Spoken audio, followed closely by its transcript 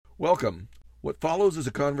Welcome. What follows is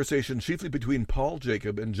a conversation chiefly between Paul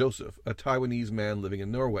Jacob and Joseph, a Taiwanese man living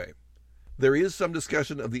in Norway. There is some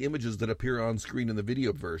discussion of the images that appear on screen in the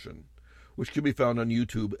video version, which can be found on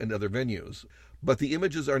YouTube and other venues, but the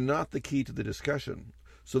images are not the key to the discussion,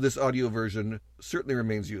 so this audio version certainly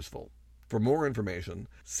remains useful. For more information,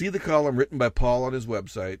 see the column written by Paul on his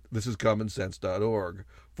website, thisiscommonsense.org,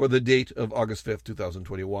 for the date of August 5th,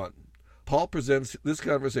 2021. Paul presents this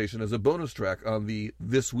conversation as a bonus track on the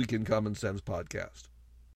This Week in Common Sense podcast.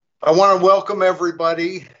 I want to welcome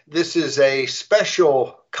everybody. This is a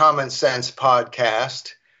special Common Sense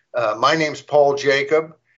podcast. My name's Paul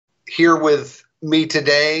Jacob. Here with me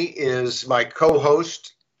today is my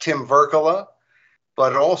co-host, Tim Verkala,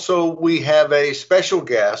 but also we have a special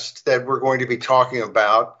guest that we're going to be talking to,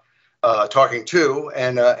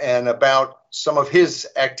 and about some of his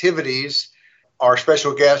activities. Our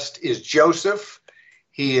special guest is Joseph.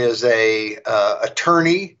 He is a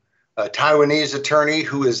attorney, a Taiwanese attorney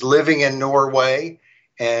who is living in Norway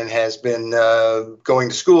and has been going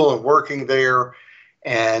to school and working there,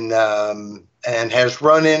 and has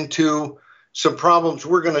run into some problems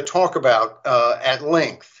we're going to talk about at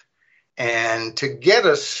length. And to get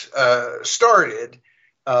us started,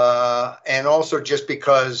 and also just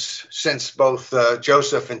because since both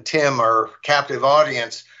Joseph and Tim are captive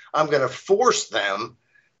audience, I'm going to force them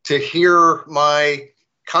to hear my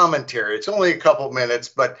commentary. It's only a couple minutes,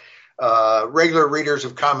 but regular readers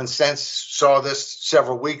of Common Sense saw this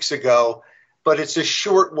several weeks ago. But it's a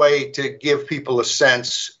short way to give people a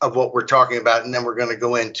sense of what we're talking about, and then we're going to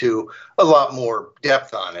go into a lot more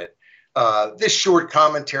depth on it. This short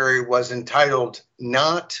commentary was entitled,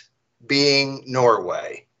 Not Being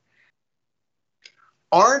Norway.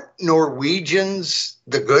 Aren't Norwegians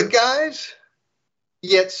the good guys?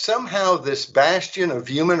 Yet somehow this bastion of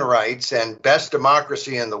human rights and best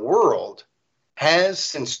democracy in the world has,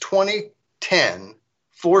 since 2010,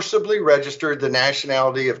 forcibly registered the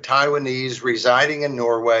nationality of Taiwanese residing in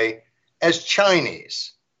Norway as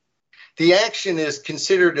Chinese. The action is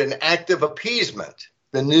considered an act of appeasement.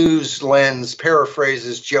 The News Lens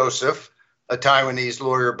paraphrases Joseph, a Taiwanese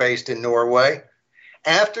lawyer based in Norway,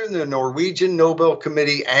 after the Norwegian Nobel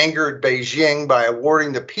Committee angered Beijing by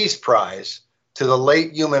awarding the Peace Prize to the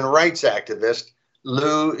late human rights activist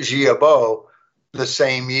Liu Xiaobo the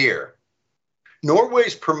same year.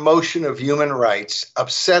 Norway's promotion of human rights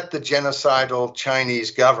upset the genocidal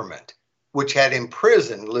Chinese government, which had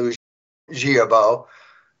imprisoned Liu Xiaobo,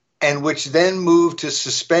 and which then moved to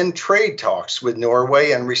suspend trade talks with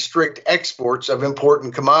Norway and restrict exports of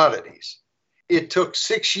important commodities. It took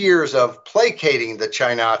 6 years of placating the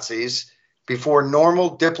Chinazis before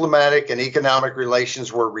normal diplomatic and economic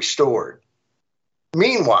relations were restored.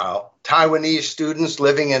 Meanwhile, Taiwanese students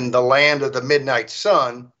living in the land of the midnight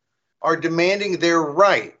sun are demanding their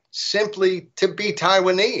right simply to be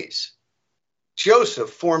Taiwanese. Joseph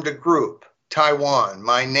formed a group, Taiwan,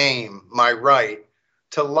 My Name, My Right,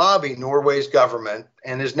 to lobby Norway's government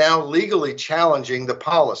and is now legally challenging the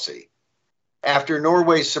policy. After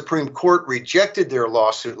Norway's Supreme Court rejected their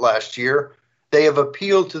lawsuit last year, they have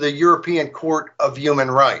appealed to the European Court of Human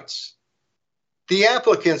Rights. The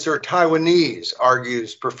applicants are Taiwanese,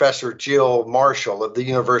 argues Professor Jill Marshall of the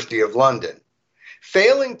University of London.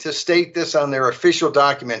 Failing to state this on their official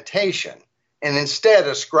documentation and instead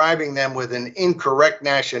ascribing them with an incorrect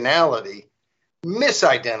nationality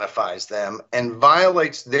misidentifies them and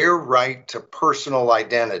violates their right to personal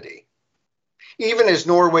identity. Even as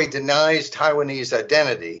Norway denies Taiwanese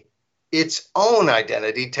identity, its own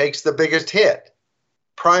identity takes the biggest hit.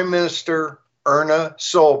 Prime Minister Erna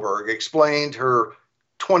Solberg explained her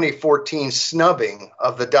 2014 snubbing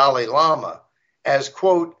of the Dalai Lama as,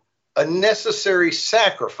 quote, a necessary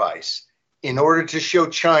sacrifice in order to show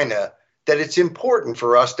China that it's important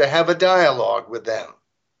for us to have a dialogue with them,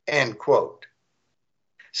 end quote.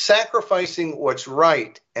 Sacrificing what's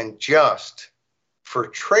right and just for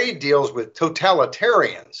trade deals with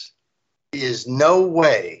totalitarians is no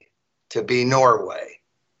way to be Norway.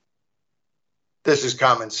 This is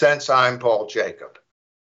Common Sense. I'm Paul Jacob.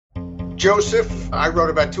 Joseph, I wrote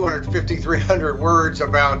about 250, 300 words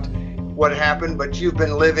about what happened, but you've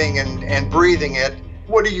been living and breathing it.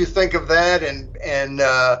 What do you think of that? And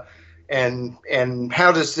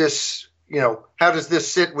how does this, how does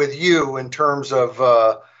this sit with you in terms of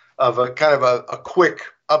a kind of a quick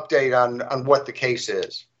update on what the case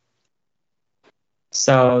is?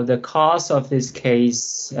 So the cause of this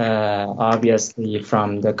case, obviously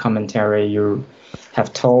from the commentary you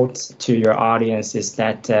have told to your audience, is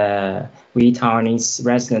that we Taiwanese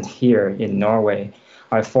residents here in Norway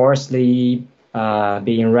are forcibly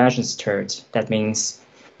being registered. That means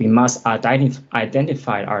we must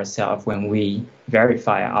identify ourselves when we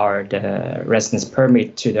verify the residence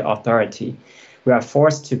permit to the authority. We are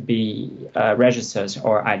forced to be registered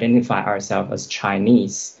or identify ourselves as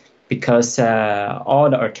Chinese, because all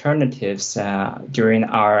the alternatives during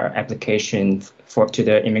our application to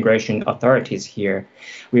the immigration authorities here,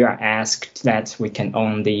 we are asked that we can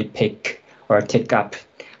only pick or take up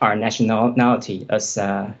our nationality as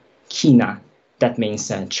Kina. That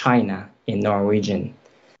means China in Norwegian.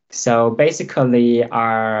 So basically,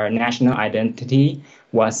 our national identity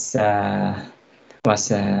was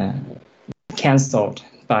cancelled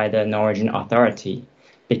by the Norwegian authority,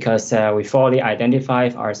 because we fully identify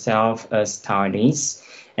ourselves as Taiwanese,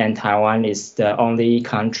 and Taiwan is the only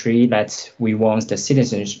country that we want the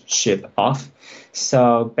citizenship of.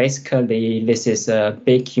 So basically, this is a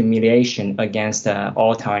big humiliation against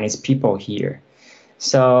all Taiwanese people here.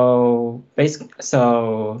 So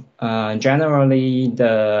generally,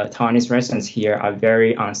 the Taiwanese residents here are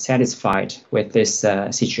very unsatisfied with this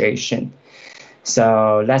situation.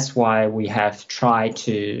 So that's why we have tried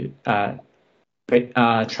to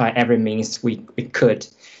try every means we could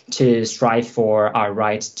to strive for our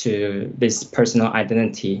right to this personal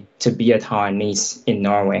identity, to be a Taiwanese in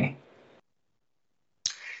Norway.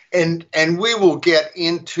 And we will get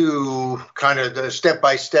into kind of the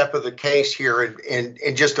step-by-step of the case here in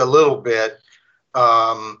just a little bit.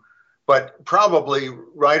 But probably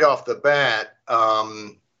right off the bat,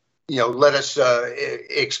 let us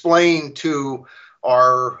explain to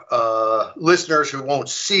our listeners who won't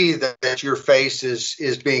see that your face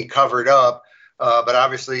is being covered up. But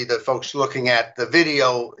obviously the folks looking at the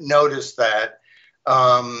video notice that.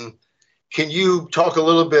 Can you talk a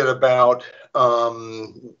little bit about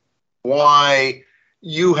why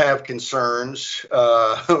you have concerns,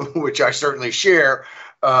 which I certainly share,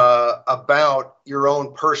 about your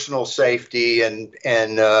own personal safety and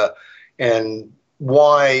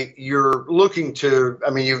why you're looking to? I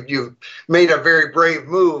mean, you've made a very brave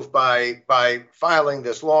move by filing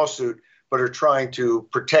this lawsuit, but are trying to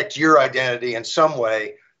protect your identity in some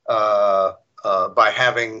way by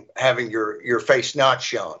having your face not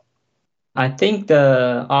shown. I think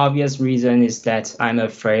the obvious reason is that I'm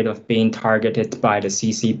afraid of being targeted by the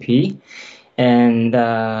CCP. And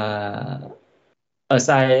as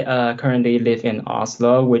I currently live in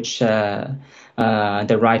Oslo, which the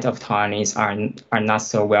rights of Taiwanese are not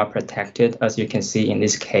so well protected, as you can see in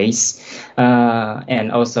this case.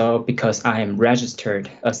 And also because I am registered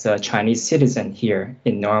as a Chinese citizen here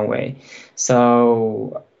in Norway.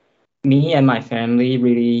 So me and my family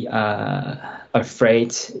really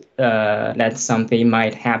afraid that something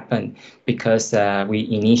might happen, because we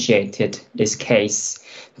initiated this case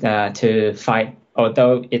to fight,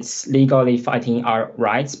 although it's legally fighting our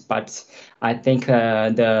rights, but I think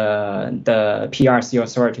the PRC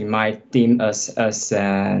authority might deem us as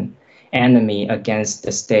an enemy against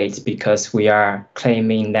the state, because we are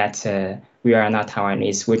claiming that we are not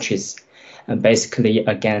Taiwanese, which is basically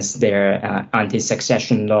against their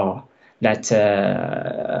anti-succession law, that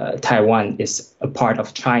Taiwan is a part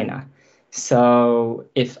of China. So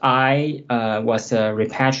if I was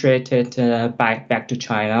repatriated back to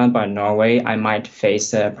China by Norway, I might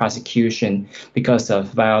face prosecution because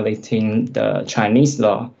of violating the Chinese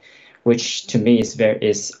law, which to me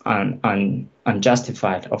is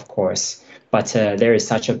unjustified, of course. But there is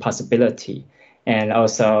such a possibility. And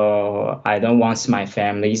also, I don't want my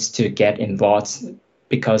families to get involved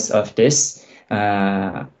because of this.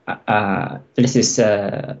 This is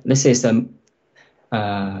a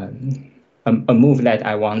move that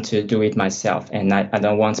I want to do it myself, and I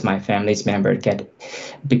don't want my family's member get,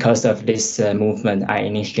 because of this movement I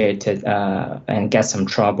initiated, and get some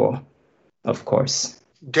trouble, of course.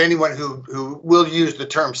 To anyone who will use the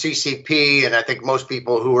term CCP, and I think most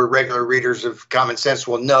people who are regular readers of Common Sense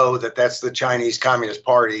will know that that's the Chinese Communist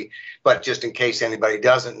Party, but just in case anybody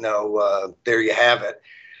doesn't know, there you have it.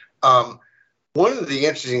 One of the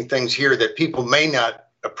interesting things here that people may not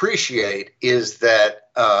appreciate is that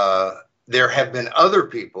there have been other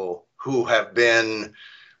people who have been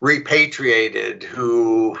repatriated,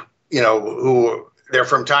 who they're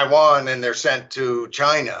from Taiwan and they're sent to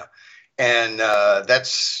China. And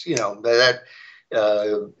that's, that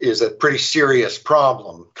is a pretty serious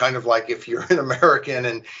problem. Kind of like if you're an American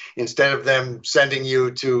and instead of them sending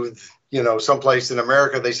you to, someplace in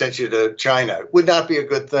America, they sent you to China. It would not be a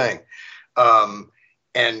good thing.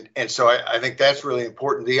 And so I think that's really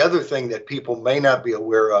important. The other thing that people may not be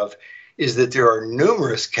aware of is that there are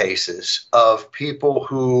numerous cases of people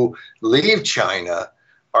who leave China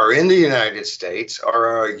are in the United States,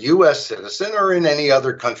 are a U.S. citizen, or in any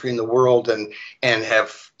other country in the world, and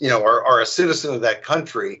have, are a citizen of that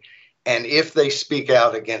country, and if they speak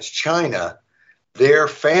out against China, their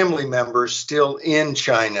family members still in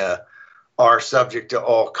China are subject to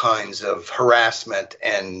all kinds of harassment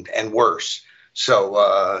and worse.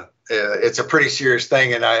 So it's a pretty serious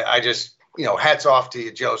thing, and I just, hats off to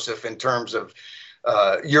you, Joseph, in terms of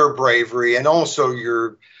your bravery and also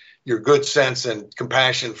your good sense and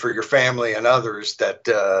compassion for your family and others, that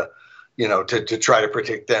to try to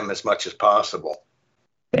protect them as much as possible.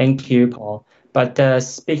 Thank you, Paul. But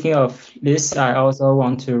speaking of this, I also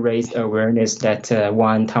want to raise awareness that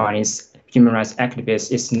one Taiwanese human rights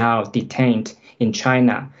activist is now detained in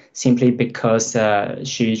China simply because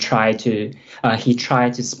he tried to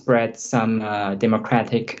spread some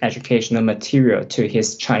democratic educational material to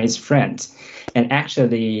his Chinese friends, and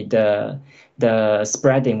actually the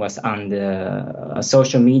spreading was on the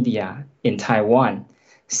social media in Taiwan.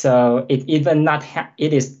 So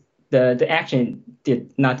the action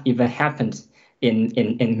did not even happen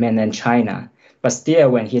in mainland China. But still,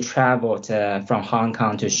 when he traveled from Hong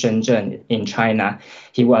Kong to Shenzhen in China,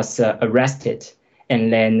 he was arrested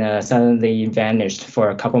and then suddenly vanished for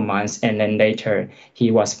a couple months. And then later, he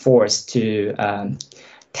was forced to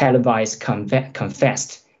confess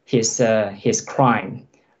his crime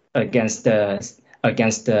against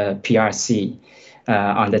the PRC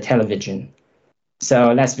on the television.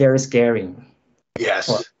 So that's very scary. Yes.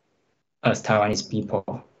 For us Taiwanese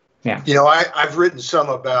people. Yeah. I've written some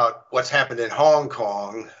about what's happened in Hong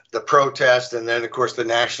Kong, the protest, and then, of course, the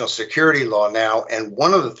national security law now. And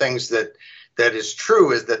one of the things that is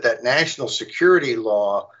true is that national security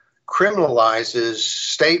law criminalizes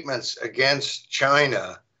statements against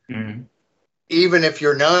China, even if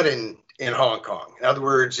you're not in Hong Kong. In other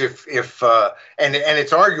words, if and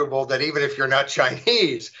it's arguable that even if you're not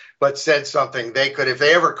Chinese but said something, they could, if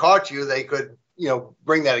they ever caught you, they could,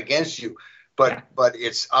 bring that against you. But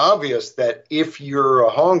it's obvious that if you're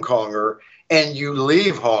a Hong Konger and you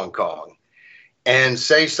leave Hong Kong and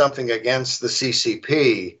say something against the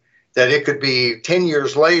CCP, that it could be 10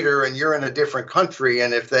 years later and you're in a different country,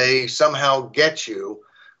 and if they somehow get you,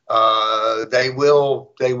 they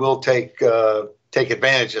will take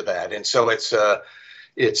advantage of that. And so it's a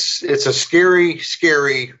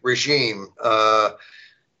scary regime.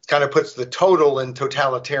 Kind of puts the total in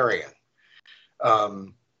totalitarian.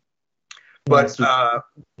 But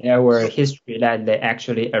there were history that they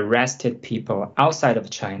actually arrested people outside of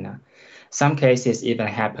China. Some cases even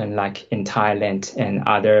happened like in Thailand and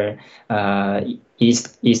other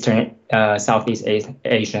Southeast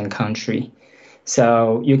Asian country.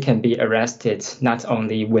 So you can be arrested not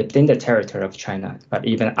only within the territory of China, but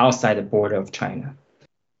even outside the border of China.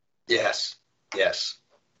 Yes.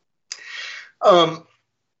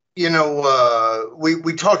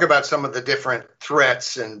 We talk about some of the different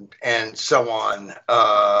threats and so on.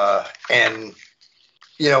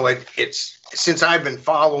 It's since I've been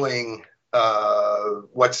following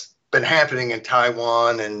what's been happening in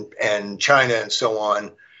Taiwan and China and so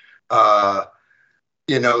on, and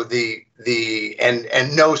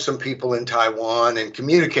know some people in Taiwan and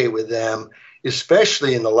communicate with them,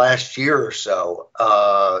 especially in the last year or so,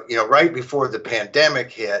 right before the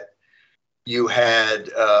pandemic hit. You had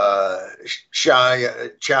Chai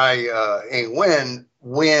Ing-wen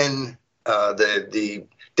win the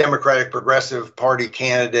Democratic Progressive Party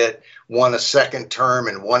candidate, won a second term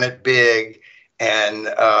and won it big. And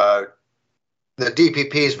the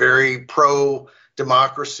DPP is very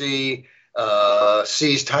pro-democracy,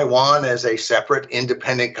 sees Taiwan as a separate,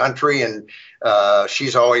 independent country. And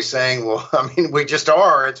she's always saying, well, we just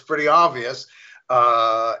are. It's pretty obvious.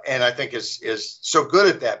 And I think is so good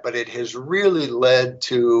at that, but it has really led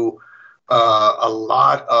to a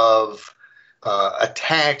lot of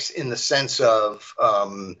attacks in the sense of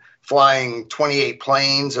flying 28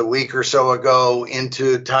 planes a week or so ago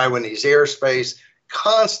into Taiwanese airspace,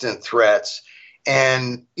 constant threats.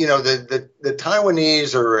 And, the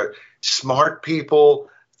Taiwanese are smart people.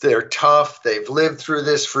 They're tough. They've lived through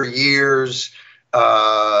this for years.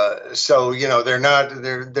 So they're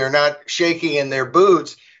not shaking in their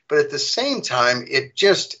boots, but at the same time,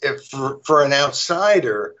 for an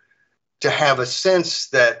outsider to have a sense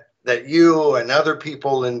that you and other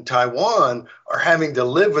people in Taiwan are having to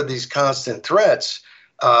live with these constant threats,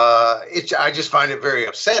 I just find it very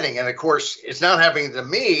upsetting. And of course, it's not happening to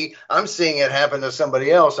me. I'm seeing it happen to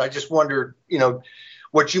somebody else. I just wondered,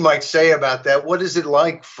 what you might say about that. What is it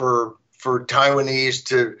like for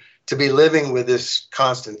Taiwanese to be living with this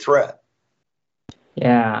constant threat?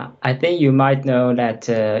 Yeah, I think you might know that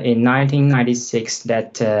in 1996,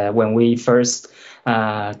 that when we first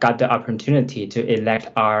got the opportunity to elect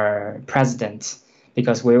our president,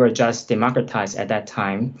 because we were just democratized at that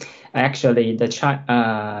time. Actually, the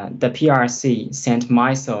PRC sent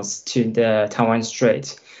missiles to the Taiwan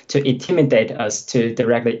Strait to intimidate us to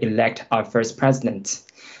directly elect our first president.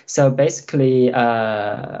 So basically,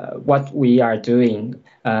 what we are doing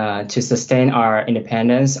to sustain our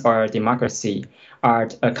independence or democracy are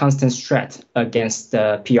a constant threat against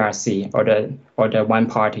the PRC or the one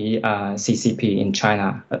party CCP in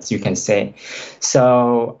China, as you can say.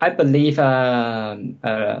 So I believe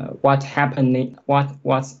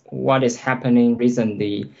what is happening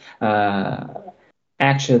recently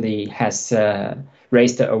actually has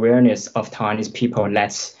raised the awareness of Taiwanese people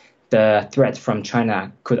that the threat from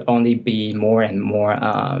China could only be more and more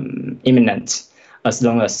imminent as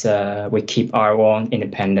long as we keep our own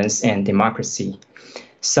independence and democracy.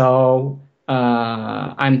 So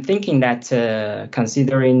I'm thinking that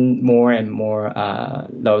considering more and more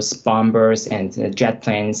those bombers and jet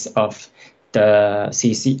planes of the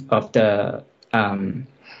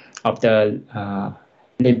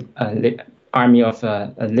army of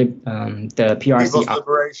the PRC, People's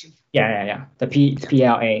Liberation. The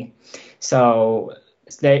PLA. So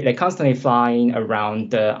they constantly flying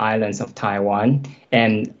around the islands of Taiwan,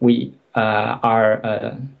 and we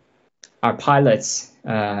our pilots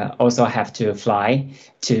also have to fly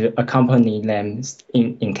to accompany them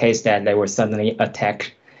in case that they will suddenly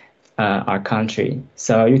attack our country.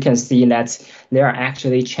 So you can see that there are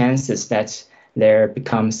actually chances that there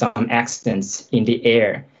become some accidents in the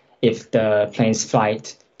air if the planes fly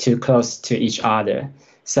too close to each other.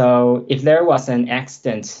 So if there was an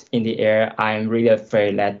accident in the air, I'm really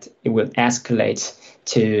afraid that it would escalate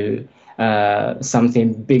to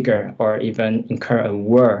something bigger or even incur a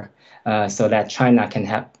war, so that China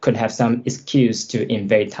could have some excuse to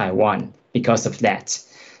invade Taiwan because of that.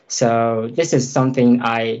 So this is something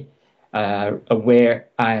I'm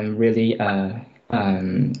really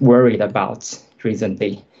worried about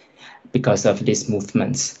recently because of these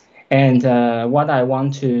movements. And what I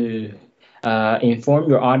want to inform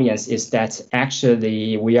your audience is that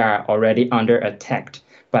actually we are already under attack,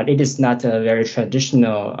 but it is not a very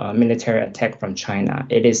traditional military attack from China.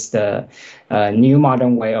 It is the new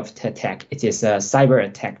modern way of attack. It is a cyber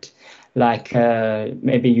attack. Like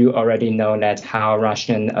maybe you already know that how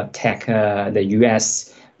Russian attack the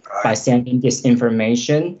US by sending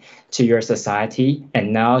disinformation to your society,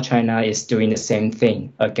 and now China is doing the same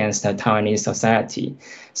thing against the Taiwanese society.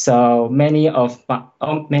 So many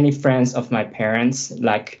friends of my parents,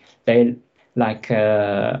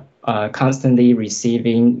 constantly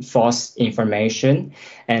receiving false information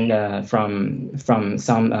and from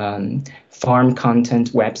some farm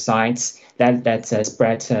content websites that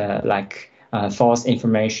spread false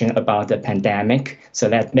information about the pandemic, so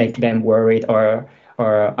that make them worried or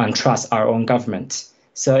untrust our own government.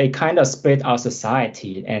 So it kind of split our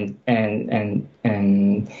society and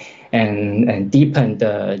deepen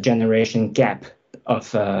the generation gap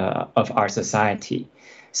of our society.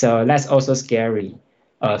 So that's also scary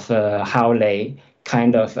of how they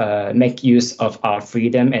kind of make use of our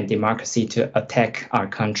freedom and democracy to attack our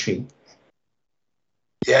country.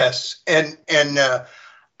 Yes, and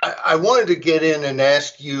I wanted to get in and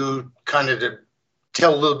ask you kind of to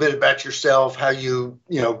tell a little bit about yourself, how you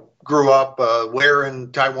grew up, where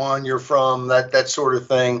in Taiwan you're from, that sort of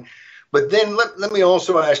thing. But then let me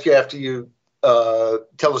also ask you, after you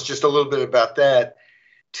tell us just a little bit about that,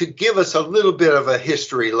 to give us a little bit of a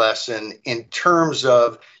history lesson in terms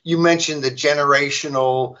of, you mentioned the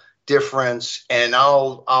generational difference, and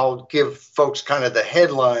I'll give folks kind of the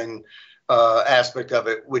headline aspect of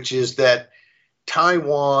it, which is that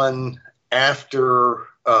Taiwan, after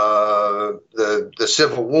the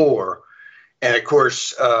Civil War, and of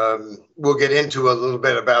course, we'll get into a little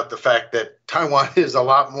bit about the fact that Taiwan is a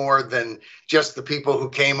lot more than just the people who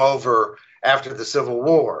came over after the Civil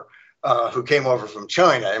War, who came over from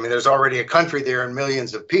China. I mean, there's already a country there and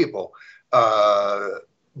millions of people.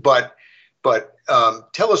 But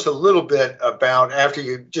tell us a little bit about, after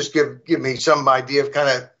you just give me some idea of kind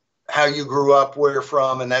of how you grew up, where you're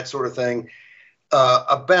from, and that sort of thing,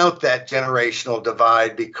 about that generational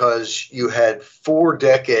divide, because you had 4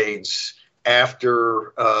 decades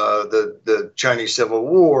after the Chinese Civil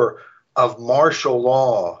War of martial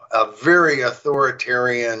law, a very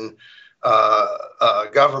authoritarian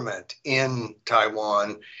government in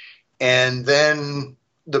Taiwan. And then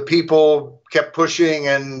the people kept pushing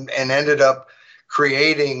and ended up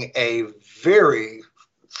creating a very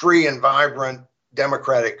free and vibrant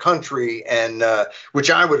democratic country, and which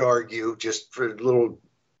I would argue, just for a little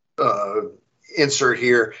insert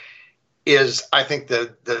here, is, I think,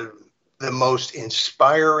 the the most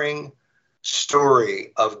inspiring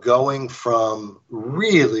story of going from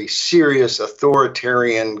really serious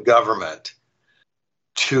authoritarian government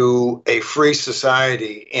to a free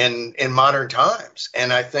society in modern times.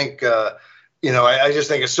 And I think, I just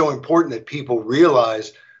think it's so important that people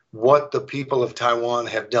realize what the people of Taiwan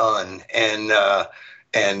have done. And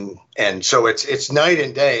so it's night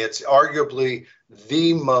and day. It's arguably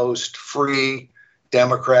the most free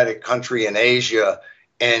democratic country in Asia.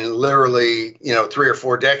 And literally, 3 or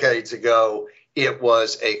 4 decades ago, it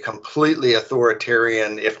was a completely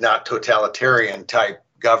authoritarian, if not totalitarian type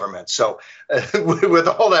government. So with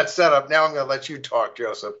all that set up, now I'm going to let you talk,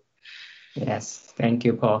 Joseph. Yes, thank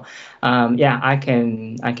you, Paul. I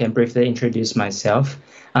can briefly introduce myself.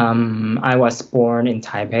 I was born in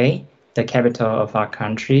Taipei, the capital of our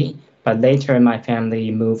country, but later my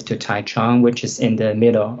family moved to Taichung, which is in the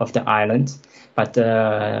middle of the island, but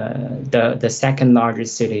the second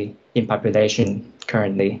largest city in population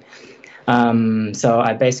currently. So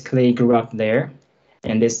I basically grew up there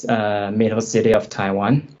in this middle city of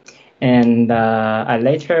Taiwan. And I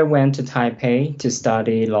later went to Taipei to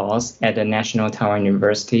study laws at the National Taiwan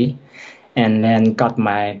University, and then got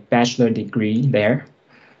my bachelor degree there.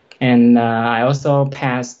 And I also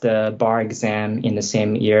passed the bar exam in the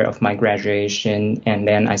same year of my graduation, and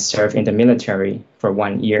then I served in the military for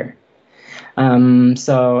 1 year.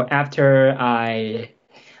 So after I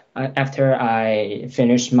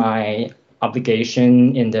finished my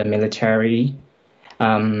obligation in the military,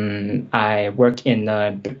 I worked in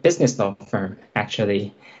a business law firm,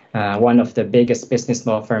 actually, one of the biggest business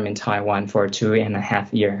law firm in Taiwan for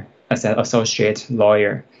 2.5 years as an associate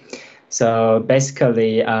lawyer. So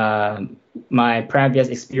basically, my previous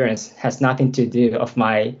experience has nothing to do with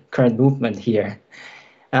my current movement here.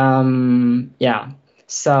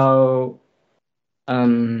 So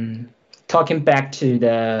talking back to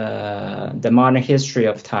the modern history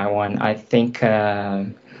of Taiwan, I think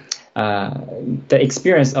the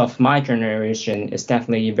experience of my generation is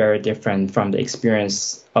definitely very different from the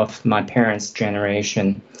experience of my parents'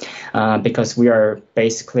 generation, because we are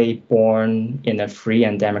basically born in a free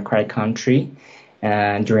and democratic country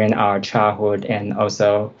during our childhood and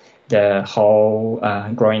also the whole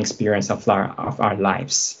growing experience of our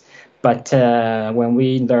lives. But when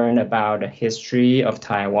we learn about the history of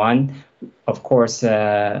Taiwan, of course,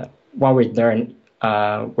 what we learn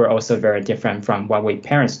were also very different from what we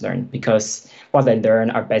parents learned, because what they learn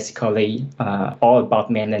are basically all about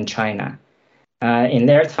mainland China. In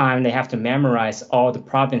their time, they have to memorize all the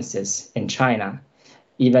provinces in China,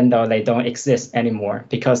 even though they don't exist anymore,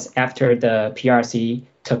 because after the PRC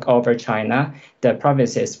took over China, the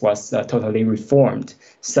provinces was totally reformed.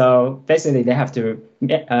 So basically, they have to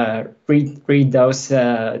read those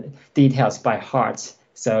details by heart.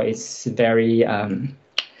 So it's very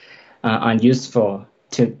unuseful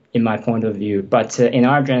in my point of view. But in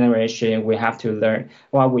our generation, we have to learn.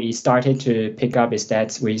 What we started to pick up is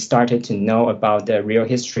that we started to know about the real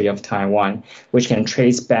history of Taiwan, which can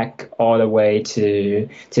trace back all the way to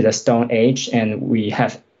the Stone Age. And we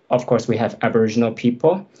have Aboriginal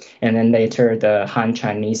people. And then later, the Han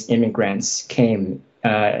Chinese immigrants came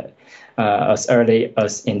as early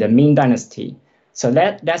as in the Ming Dynasty. So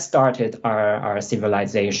that started our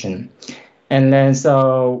civilization. And then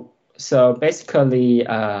so basically,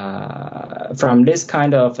 from this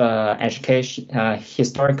kind of education,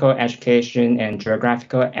 historical education and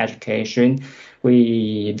geographical education,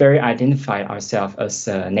 we very identify ourselves as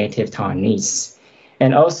native Taiwanese.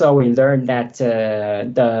 And also we learned that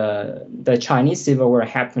the Chinese Civil War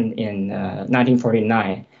happened in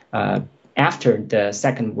 1949, after the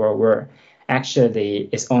Second World War. Actually,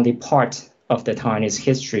 it's only part of the Taiwanese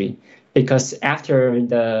history, because after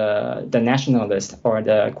the nationalists or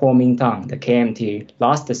the Kuomintang, the KMT,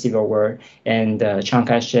 lost the civil war, and Chiang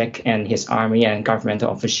Kai-shek and his army and government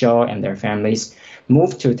officials and their families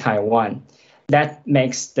moved to Taiwan, that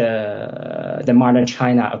makes the modern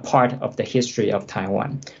China a part of the history of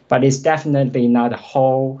Taiwan. But it's definitely not the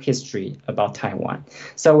whole history about Taiwan.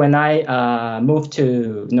 So when I moved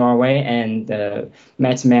to Norway and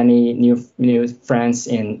met many new friends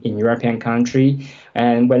in European country,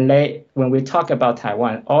 and when we talk about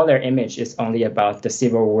Taiwan, all their image is only about the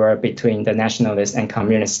civil war between the nationalists and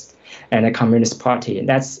communists and the Communist Party.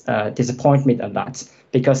 That's disappointed me a lot,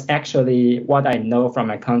 because actually what I know from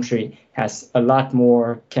my country has a lot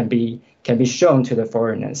more can be shown to the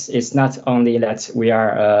foreigners. It's not only that we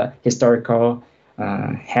are a historical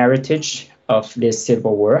heritage of this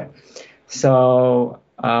civil war. So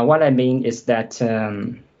what I mean is that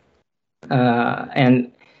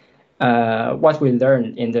what we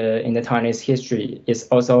learned in the Taiwanese history is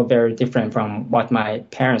also very different from what my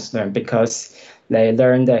parents learned, because they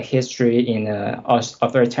learned the history in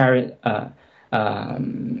authoritarian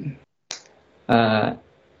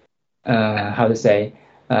how to say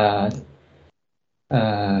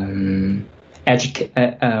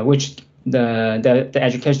which the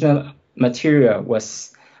educational material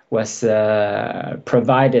was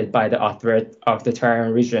provided by the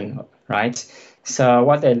authoritarian region, right? So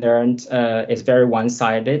what they learned is very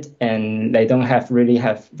one-sided, and they don't really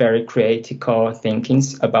have very critical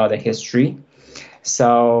thinkings about the history.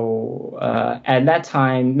 So at that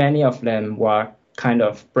time, many of them were kind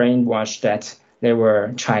of brainwashed that they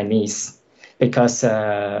were Chinese, because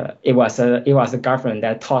it was a government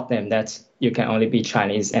that taught them that you can only be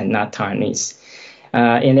Chinese and not Taiwanese.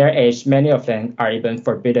 In their age, many of them are even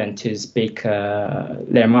forbidden to speak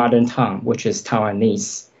their modern tongue, which is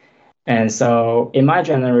Taiwanese. And so in my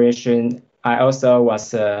generation, I also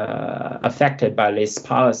was affected by this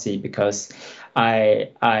policy, because I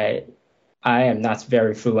am not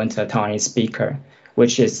very fluent Taiwanese speaker,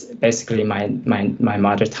 which is basically my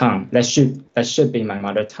mother tongue. That should be my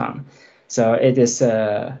mother tongue. So it is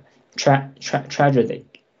a tragedy.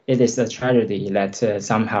 It is a tragedy that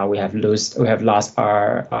somehow we have lost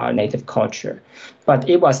our native culture. But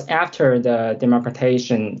it was after the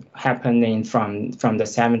democratization happening from the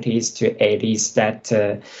 70s to 80s that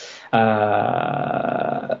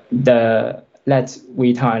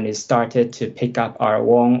we Taiwanese started to pick up our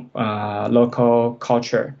own local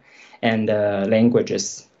culture and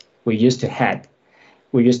languages we used to have.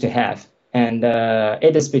 And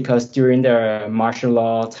it is because during the martial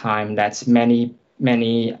law time that many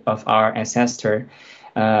of our ancestors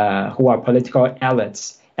who are political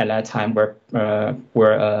elites at that time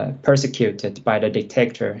were persecuted by the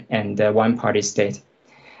dictator and the one-party state,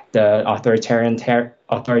 the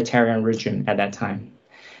authoritarian regime at that time.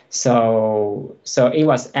 So it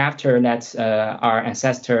was after that our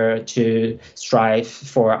ancestors to strive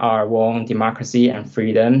for our own democracy and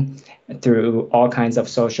freedom through all kinds of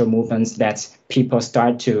social movements that people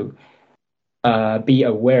start to be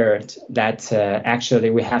aware that actually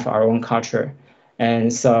we have our own culture.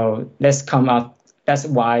 And so that's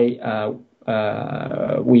why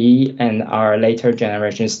we and our later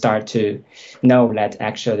generations start to know that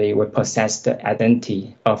actually we possess the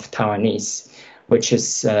identity of Taiwanese, which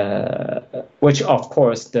of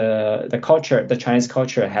course the Chinese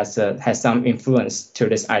culture has some influence to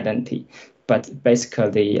this identity, but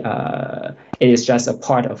basically it is just a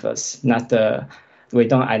part of us, we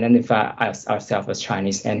don't identify ourselves as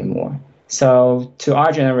Chinese anymore. So to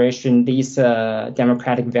our generation, these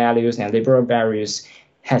democratic values and liberal values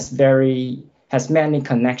has many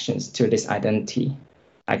connections to this identity.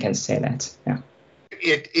 I can say that. Yeah.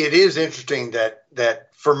 It is interesting that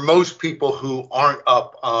for most people who aren't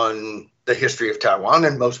up on the history of Taiwan,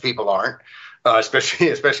 and most people aren't,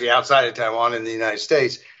 especially outside of Taiwan in the United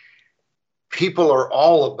States, people are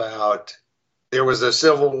all about there was a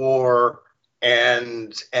civil war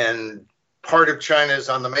and part of China is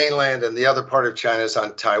on the mainland and the other part of China is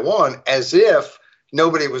on Taiwan, as if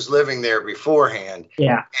nobody was living there beforehand.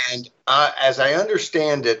 Yeah. And as I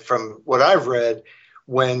understand it from what I've read,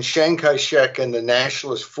 when Chiang Kai-shek and the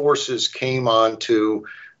nationalist forces came on to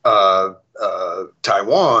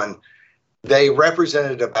Taiwan, they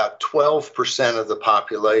represented about 12% of the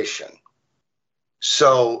population.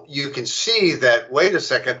 So you can see that, wait a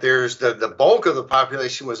second, there's the bulk of the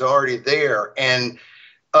population was already there. And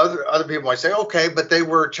other people might say, okay, but they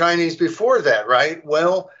were Chinese before that, right?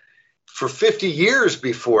 Well, for 50 years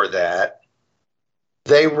before that,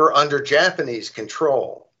 they were under Japanese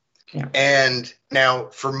control. Yeah. And now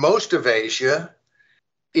for most of Asia,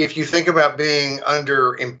 if you think about being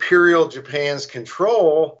under Imperial Japan's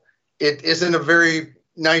control, it isn't a very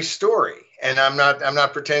nice story. And I'm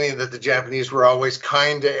not pretending that the Japanese were always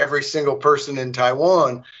kind to every single person in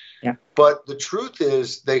Taiwan. Yeah. But the truth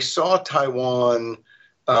is they saw Taiwan,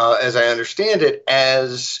 as I understand it,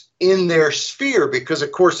 as in their sphere, because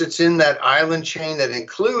of course it's in that island chain that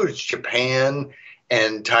includes Japan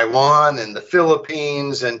and Taiwan and the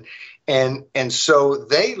Philippines, and so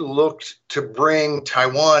they looked to bring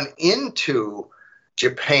Taiwan into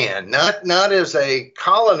Japan, not as a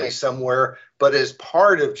colony somewhere, but as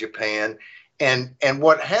part of Japan. And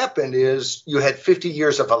what happened is you had 50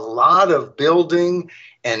 years of a lot of building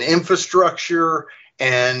and infrastructure,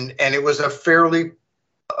 and it was a fairly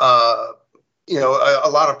a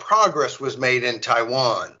lot of progress was made in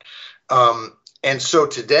Taiwan. And so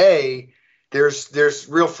today there's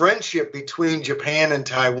real friendship between Japan and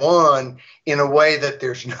Taiwan in a way that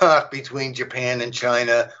there's not between Japan and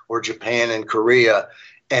China or Japan and Korea.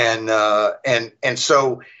 and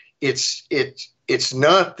so it's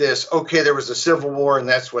not this, okay, there was a civil war and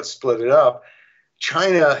that's what split it up.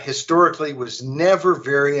 China historically was never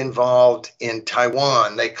very involved in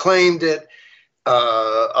Taiwan. They claimed it.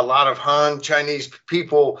 A lot of Han Chinese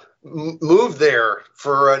people moved there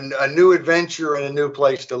for a new adventure and a new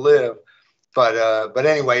place to live. But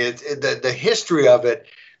anyway, the history of it,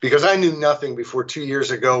 because I knew nothing before 2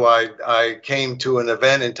 years ago, I came to an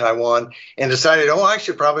event in Taiwan and decided, I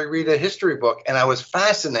should probably read a history book. And I was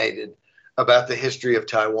fascinated about the history of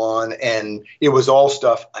Taiwan, and it was all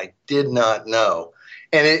stuff I did not know.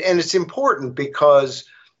 And it's important because,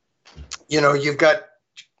 you've got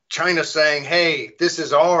China saying, hey, this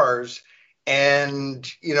is ours.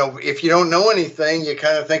 And, if you don't know anything, you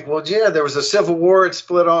kind of think, well, yeah, there was a civil war, it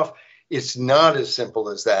split off. It's not as simple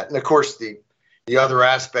as that. And of course, the other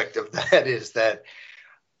aspect of that is that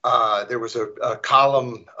there was a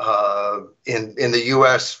column in the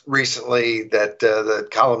U.S. recently that the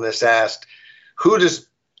columnist asked, who does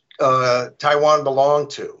Taiwan belong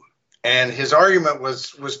to? And his argument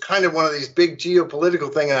was kind of one of these big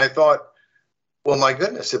geopolitical things. And I thought, well, my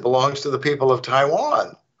goodness, it belongs to the people of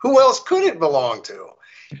Taiwan. Who else could it belong to?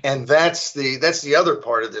 And that's the other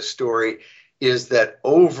part of this story, is that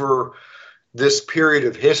over this period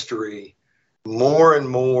of history, more and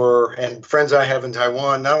more, and friends I have in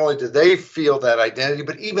Taiwan, not only do they feel that identity,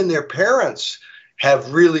 but even their parents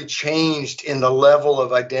have really changed in the level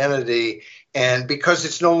of identity, and because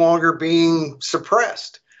it's no longer being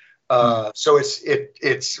suppressed. So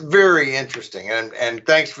it's very interesting, and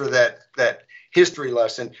thanks for that history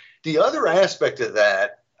lesson. The other aspect of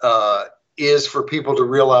that is for people to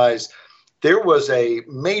realize there was a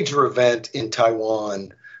major event in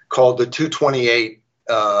Taiwan called the 228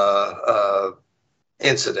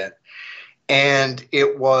 incident. And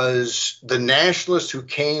it was the nationalists who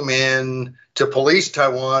came in to police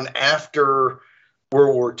Taiwan after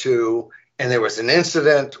World War II. And there was an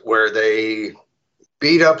incident where they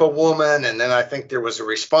beat up a woman. And then I think there was a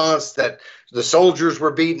response that the soldiers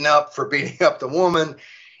were beaten up for beating up the woman.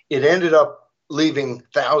 It ended up leaving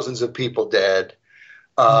thousands of people dead.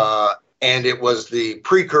 And it was the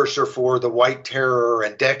precursor for the White Terror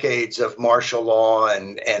and decades of martial law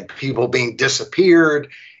and people being disappeared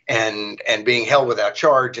and being held without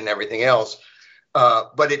charge and everything else.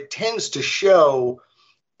 But it tends to show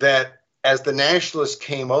that as the nationalists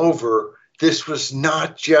came over, this was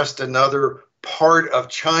not just another part of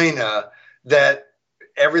China that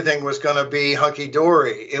everything was going to be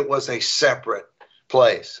hunky-dory. It was a separate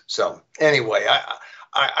place. So anyway,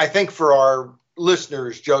 I think for our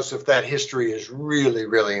listeners, Joseph, that history is really,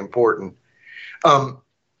 really important.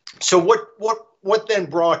 So what then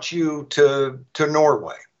brought you to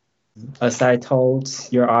Norway? As I told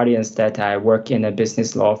your audience that I work in a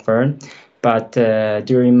business law firm, but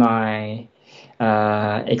during my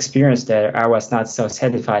experience there, I was not so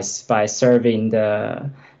satisfied by serving the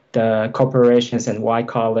corporations and white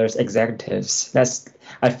collars executives.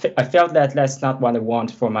 I felt that that's not what I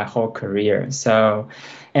want for my whole career. So,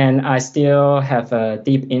 and I still have a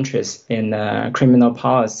deep interest in criminal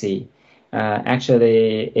policy.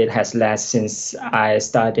 Actually, it has lasted since I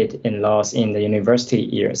studied in laws in the university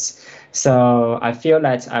years. So I feel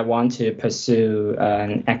that I want to pursue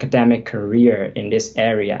an academic career in this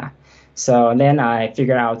area. So then I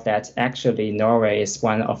figured out that actually Norway is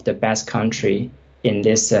one of the best countries in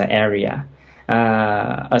this area.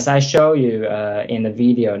 As I show you in the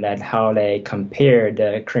video, that how they compare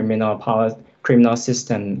the criminal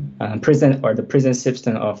system, the prison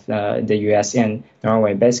system of the U.S. and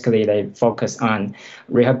Norway. Basically, they focus on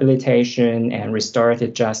rehabilitation and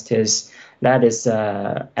restorative justice. That is,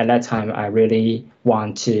 at that time, I really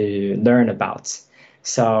want to learn about.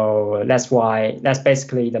 So that's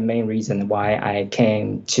basically the main reason why I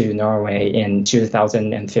came to Norway in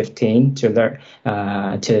 2015 to learn,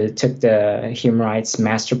 to take the human rights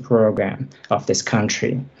master program of this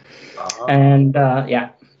country. Uh-huh. And yeah.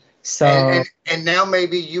 So and now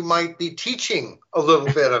maybe you might be teaching a little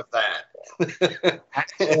bit of that.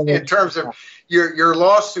 In terms of your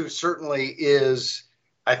lawsuit certainly is,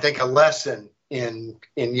 I think, a lesson in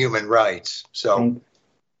human rights. So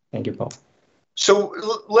thank you, Paul. So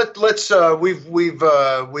let's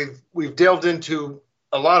we've delved into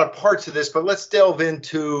a lot of parts of this, but let's delve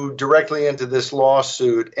directly into this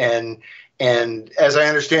lawsuit. And as I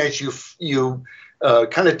understand it, you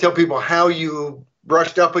kind of tell people how you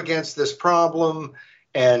brushed up against this problem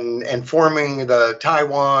and forming the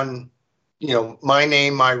Taiwan, My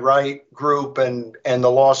Name, My Right group and the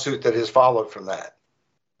lawsuit that has followed from that.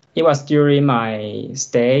 it was during my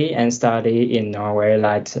stay and study in Norway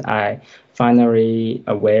that I finally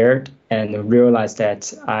aware and realized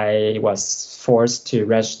that I was forced to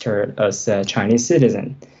register as a Chinese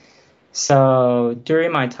citizen. So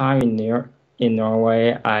during my time in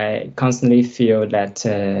Norway, I constantly feel that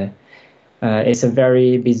it's a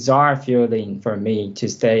very bizarre feeling for me to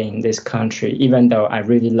stay in this country, even though I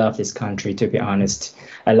really love this country, to be honest.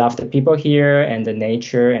 I love the people here and the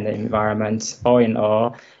nature and the environment, all in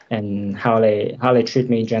all, and how they treat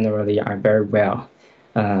me generally are very well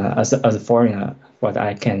as a foreigner, what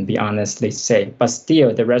I can be honestly say. But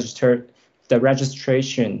still, the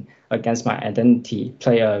registration against my identity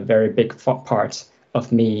play a very big part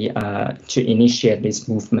of me to initiate this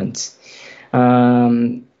movement.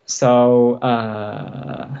 So,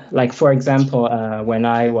 like for example, when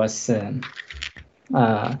I was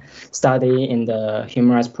studying in the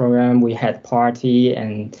human rights program, we had party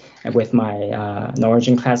and with my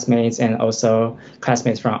Norwegian classmates and also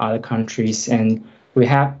classmates from other countries, and we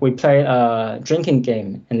played a drinking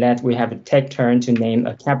game, and that we have to take turn to name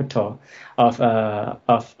a capital of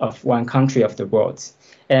one country of the world.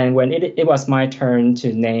 And when it was my turn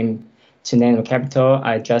to name a capital,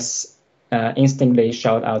 I just instantly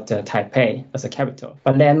shout out Taipei as a capital.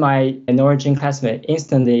 But then my Norwegian classmate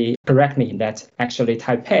instantly correct me that actually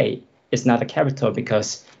Taipei is not a capital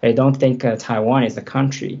because they don't think Taiwan is a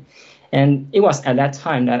country. And it was at that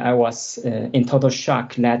time that I was in total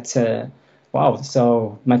shock that, wow,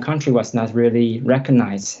 so my country was not really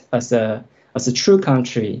recognized as a true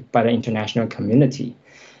country by the international community.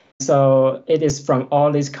 So it is from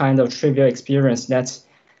all this kind of trivial experience that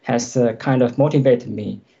has kind of motivated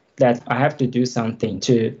me that I have to do something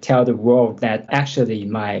to tell the world that actually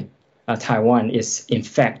my Taiwan is in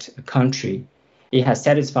fact a country. It has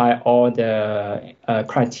satisfied all the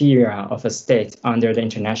criteria of a state under the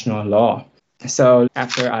international law. So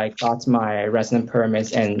after I got my resident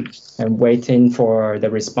permits and waiting for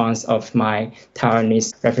the response of my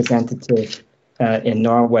Taiwanese representative in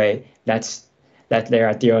Norway, that they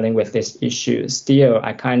are dealing with this issue. Still,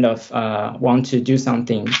 I kind of want to do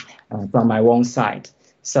something from my own side.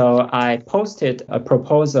 So I posted a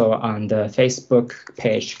proposal on the Facebook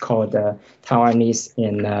page called Taiwanese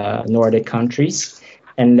in Nordic Countries.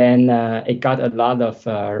 And then it got a lot of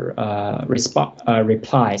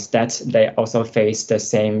replies that they also face the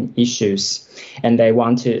same issues. And they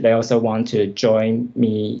also want to join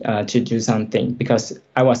me to do something because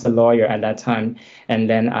I was a lawyer at that time. And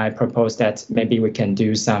then I proposed that maybe we can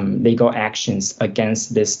do some legal actions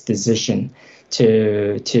against this decision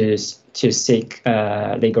to seek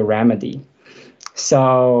legal remedy.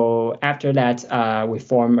 So after that, we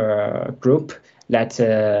formed a group that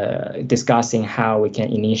discussing how we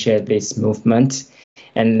can initiate this movement.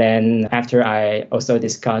 And then after I also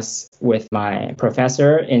discussed with my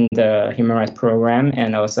professor in the human rights program,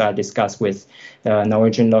 and also I discussed with the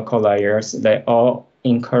Norwegian local lawyers, they all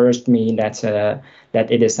encouraged me that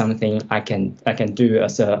it is something I can do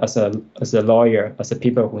as a lawyer, as a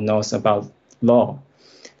people who knows about law.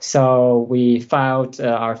 So we filed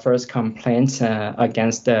our first complaint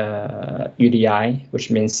against the UDI, which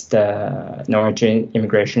means the Norwegian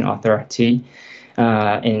Immigration Authority,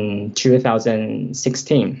 in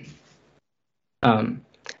 2016.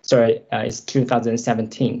 It's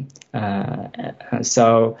 2017.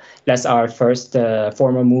 So that's our first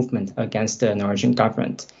formal movement against the Norwegian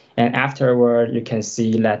government. And afterward, you can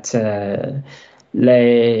see that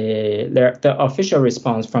the official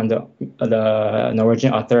response from the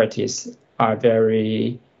Norwegian authorities are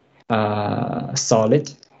very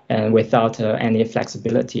solid and without any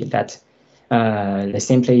flexibility. That they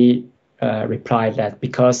simply reply that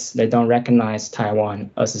because they don't recognize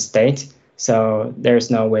Taiwan as a state, so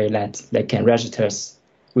there's no way that they can register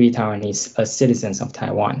we Taiwanese as citizens of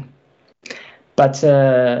Taiwan. But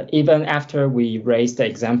even after we raised the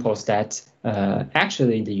examples that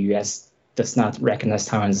actually the U.S. does not recognize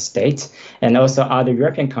Taiwan as a state, and also other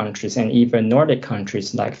European countries and even Nordic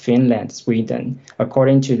countries like Finland, Sweden,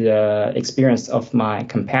 according to the experience of my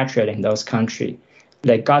compatriot in those countries,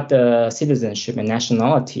 they got the citizenship and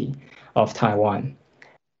nationality of Taiwan.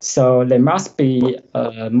 So there must be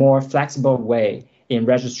a more flexible way in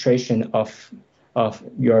registration of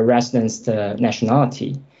your residence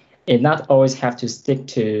nationality. It not always have to stick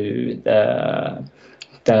to the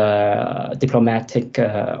diplomatic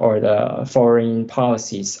or the foreign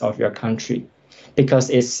policies of your country, because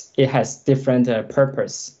it has different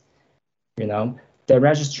purpose. You know, the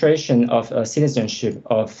registration of citizenship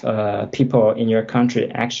of people in your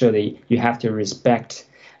country, actually, you have to respect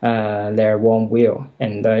their own will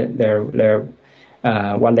and their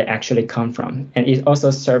what they actually come from, and it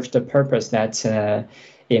also serves the purpose that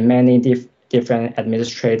in many different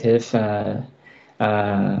administrative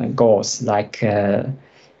goals. Like,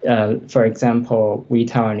 for example, we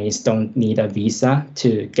Taiwanese don't need a visa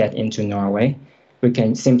to get into Norway. We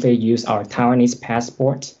can simply use our Taiwanese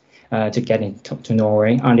passport to get into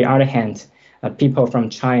Norway. On the other hand, people from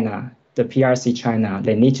China, the PRC China,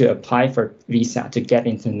 they need to apply for visa to get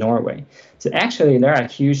into Norway. So actually, there are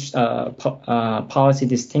huge policy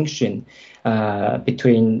distinction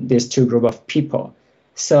between these two groups of people.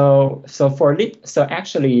 So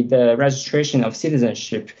actually, the registration of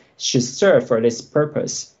citizenship should serve for this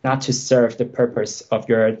purpose, not to serve the purpose of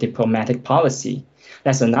your diplomatic policy.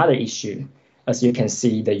 That's another issue. As you can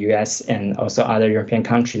see, the U.S. and also other European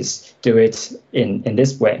countries do it in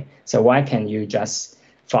this way. So why can't you just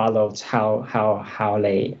follow how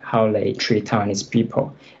they treat Taiwanese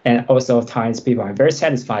people? And also, Taiwanese people are very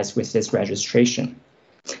satisfied with this registration.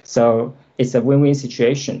 So it's a win-win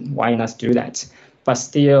situation. Why not do that? But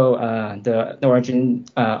still, the Norwegian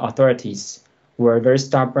authorities were very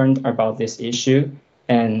stubborn about this issue,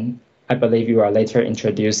 and I believe you are later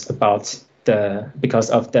introduced about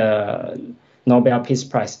because of the Nobel Peace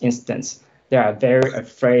Prize instance, they are very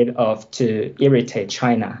afraid to irritate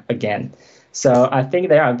China again. So I think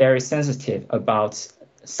they are very sensitive about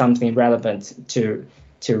something relevant to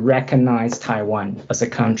recognize Taiwan as a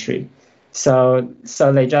country. So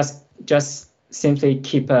they just simply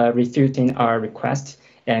keep refuting our request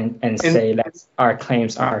and say that our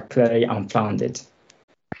claims are clearly unfounded.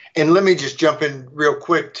 And let me just jump in real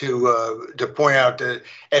quick to point out that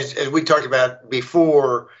as we talked about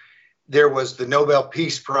before, there was the Nobel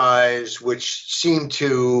Peace Prize, which seemed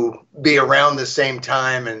to be around the same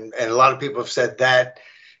time, and a lot of people have said that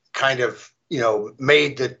kind of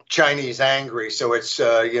made the Chinese angry. So it's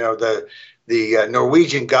the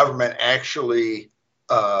Norwegian government actually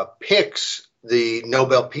picks the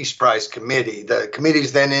Nobel Peace Prize committee. The committee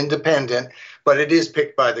is then independent, but it is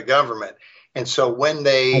picked by the government. And so when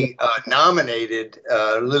they nominated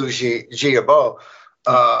Liu Xiaobo,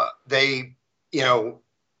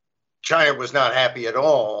 China was not happy at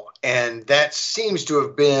all. And that seems to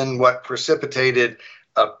have been what precipitated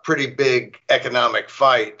a pretty big economic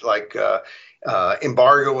fight, like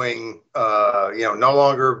embargoing, no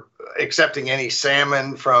longer accepting any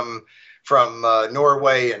salmon from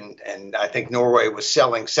Norway, and I think Norway was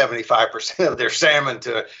selling 75% of their salmon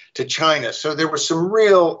to China. So there was some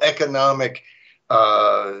real economic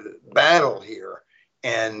battle here.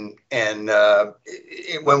 And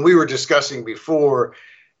when we were discussing before,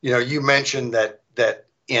 you mentioned that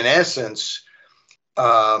in essence,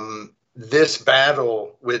 this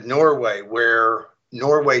battle with Norway, where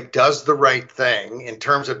Norway does the right thing in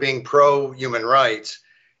terms of being pro human rights,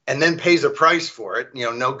 and then pays a price for it.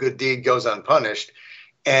 No good deed goes unpunished.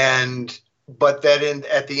 But that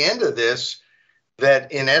at the end of this,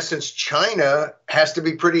 that in essence, China has to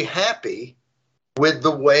be pretty happy with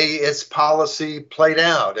the way its policy played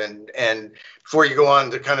out. And before you go on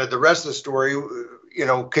to kind of the rest of the story,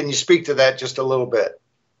 can you speak to that just a little bit?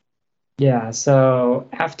 Yeah. So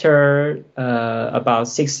after about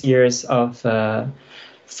 6 years of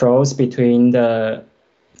froze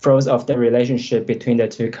of the relationship between the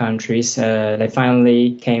two countries, they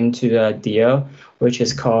finally came to a deal, which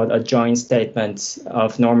is called a joint statement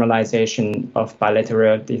of normalization of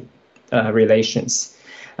bilateral relations,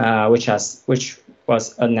 which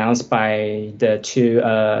was announced by the two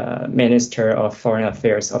Minister of Foreign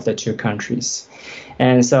Affairs of the two countries.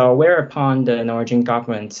 And so whereupon the Norwegian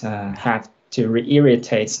government have to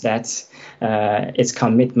reiterate that its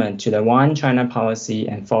commitment to the One China policy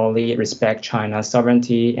and fully respect China's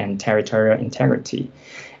sovereignty and territorial integrity.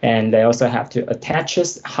 And they also have to attach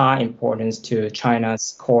high importance to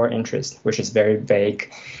China's core interest, which is very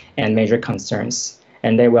vague and major concerns.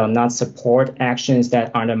 And they will not support actions that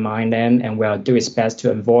undermine them and will do its best to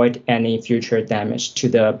avoid any future damage to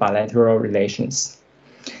the bilateral relations.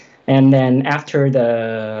 And then after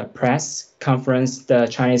the press conference, the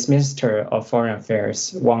Chinese Minister of Foreign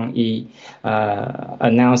Affairs, Wang Yi,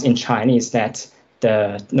 announced in Chinese that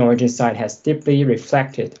the Norwegian side has deeply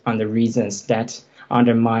reflected on the reasons that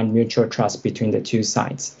undermine mutual trust between the two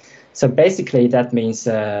sides. So basically, that means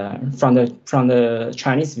from the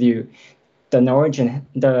Chinese view, the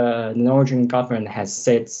Norwegian government has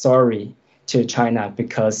said sorry to China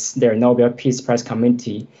because their Nobel Peace Prize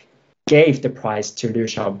committee gave the prize to Liu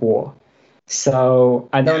Xiaobo. So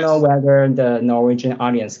I don't know whether the Norwegian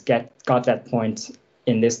audience got that point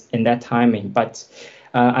in that timing, but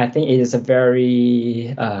I think it is a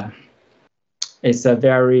very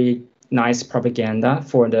nice propaganda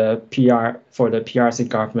for the PRC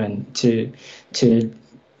government to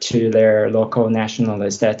to their local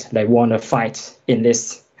nationalists that they want to fight in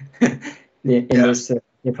this this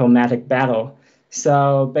diplomatic battle.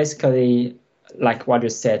 So basically, like what you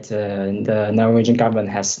said, the Norwegian government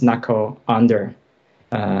has knuckled under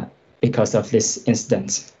because of this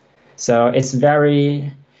incident. So it's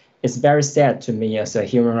very sad to me as a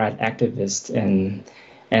human rights activist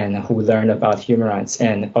and who learned about human rights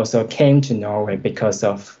and also came to Norway because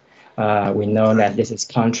of we know that this is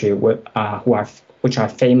country which are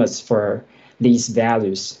famous for these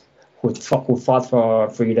values, who fought for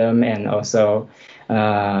freedom and also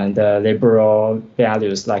the liberal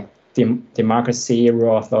values like democracy,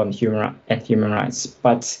 rule of law, and human rights.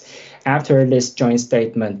 But after this joint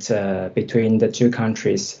statement between the two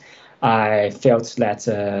countries, I felt that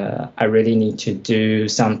I really need to do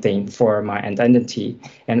something for my identity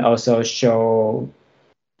and also show,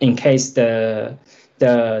 in case the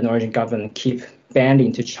Norwegian government keep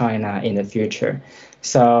banning to China in the future.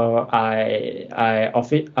 So I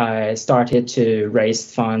started to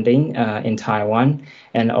raise funding in Taiwan,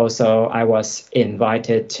 and also I was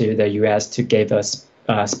invited to the U.S. to give us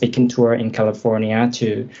a speaking tour in California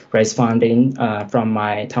to raise funding from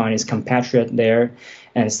my Taiwanese compatriot there.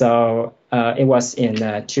 And so it was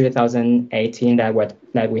in 2018 that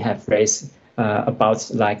we have raised about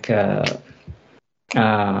like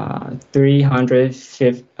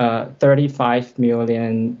 335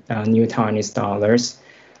 million new Taiwanese dollars,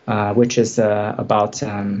 which is about,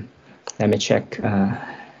 let me check.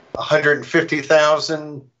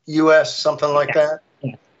 150,000 US, something like that?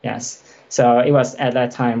 Yeah, yes. So it was at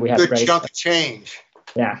that time we had good raised. chunk of change.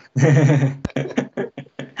 Yeah.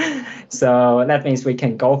 So that means we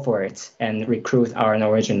can go for it and recruit our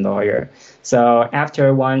Norwegian lawyer. So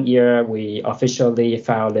after 1 year, we officially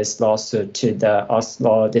filed this lawsuit to the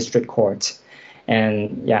Oslo District Court.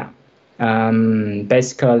 And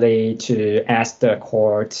basically to ask the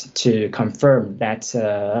court to confirm that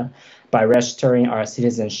by registering our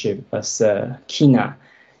citizenship as Kina,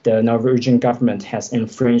 the Norwegian government has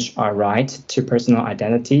infringed our right to personal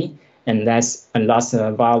identity and thus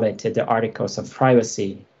violated the articles of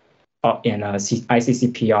privacy in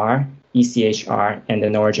ICCPR, ECHR, and the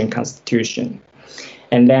Norwegian Constitution.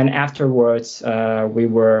 And then afterwards,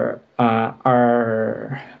 our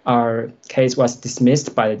case was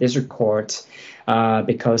dismissed by the district court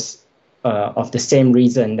because of the same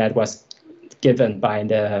reason that was given by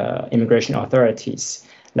the immigration authorities,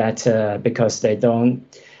 that because they don't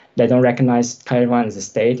recognize Taiwan as a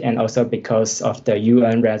state, and also because of the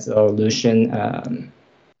UN resolution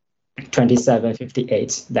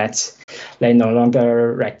 2758 that they no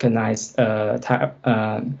longer recognize the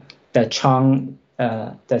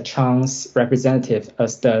Chang's representative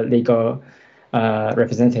as the legal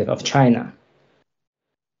representative of China.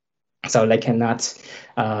 So they cannot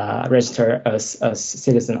register as a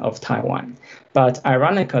citizen of Taiwan. But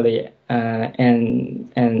ironically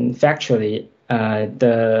and factually,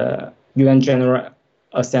 the UN General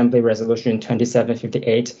Assembly Resolution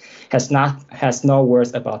 2758 has no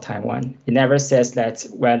words about Taiwan. It never says that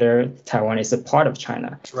whether Taiwan is a part of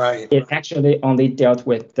China. Right. It actually only dealt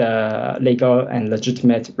with the legal and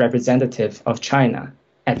legitimate representative of China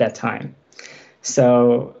at that time.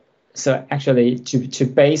 So actually, to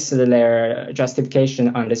base their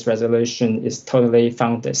justification on this resolution is totally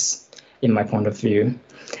foundless, in my point of view.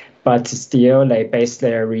 But still, they base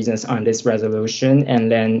their reasons on this resolution,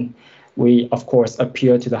 and then we, of course,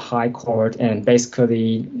 appeal to the High Court, and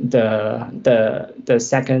basically the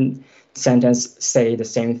second sentence say the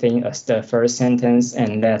same thing as the first sentence,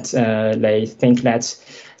 and that they think that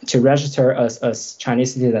to register us as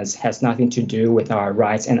Chinese citizens has nothing to do with our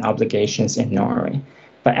rights and obligations in Norway.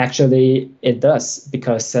 But actually, it does,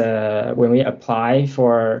 because when we apply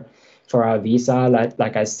for our visa,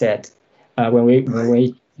 like I said, when we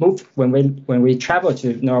travel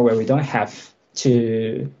to Norway, we don't have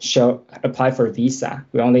to apply for a visa.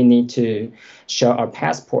 We only need to show our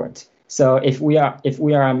passport. So if we are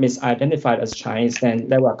misidentified as Chinese, then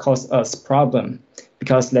that will cause us problem,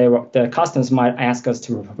 because the customs might ask us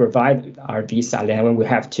to provide our visa. Then when we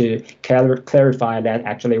have to clarify that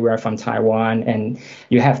actually we are from Taiwan and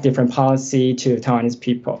you have different policy to Taiwanese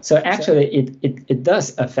people. So actually, it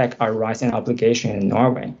does affect our rights and obligation in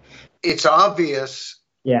Norway. It's obvious.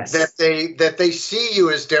 Yes. That they see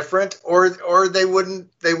you as different, or they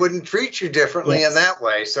wouldn't treat you differently in that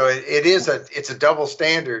way. So it's a double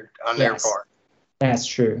standard on their part. That's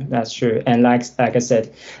true. And like I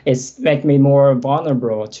said, it's make me more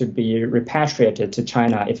vulnerable to be repatriated to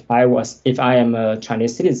China if I am a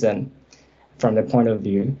Chinese citizen, from the point of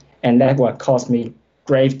view, and that would cause me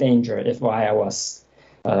grave danger if I was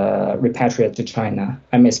repatriated to China,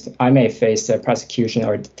 I may face prosecution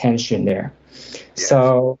or detention there. Yes.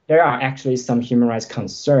 So there are actually some human rights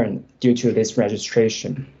concerns due to this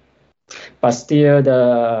registration. But still,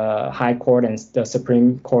 the High Court and the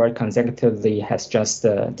Supreme Court consecutively has just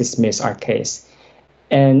dismissed our case.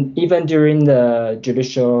 And even during the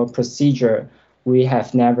judicial procedure, we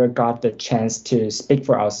have never got the chance to speak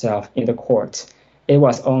for ourselves in the court. It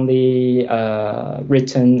was only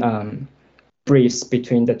written briefs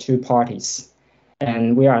between the two parties,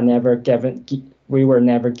 and we were never given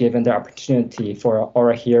the opportunity for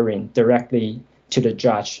oral hearing directly to the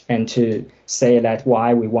judge and to say that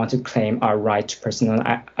why we want to claim our right to personal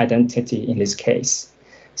identity in this case.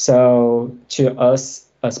 So to us,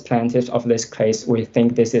 as plaintiffs of this case, we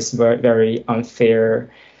think this is very, very unfair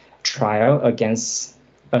trial against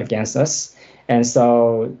us. And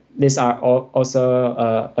so these are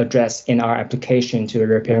also addressed in our application to the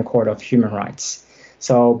European Court of Human Rights.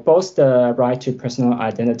 So both the right to personal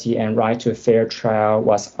identity and right to a fair trial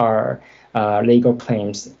was our legal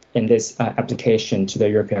claims in this application to the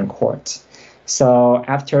European Court. So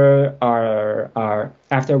after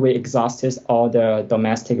we exhausted all the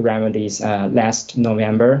domestic remedies last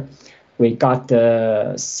November, we got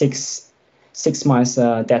the six months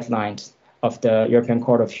deadline of the European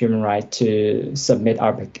Court of Human Rights to submit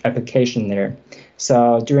our application there.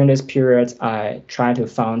 So during this period, I tried to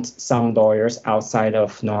find some lawyers outside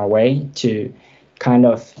of Norway to kind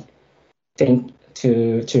of think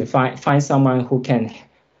to find someone who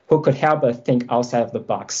could help us think outside of the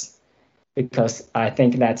box, because I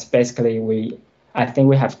think that's basically we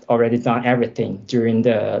have already done everything during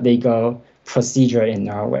the legal procedure in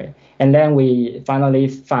Norway. And then we finally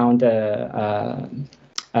found the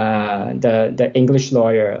English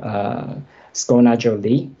lawyer, Skona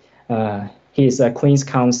Jolie. He is a Queen's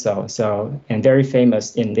Counsel, and very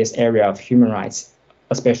famous in this area of human rights,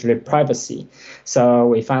 especially privacy. So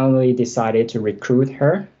we finally decided to recruit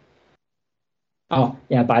her. Oh,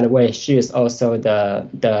 yeah. By the way, she is also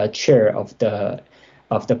the chair of the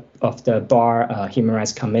Bar Human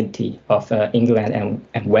Rights Committee of England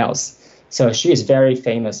and Wales. So she is very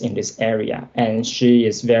famous in this area, and she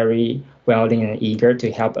is very willing and eager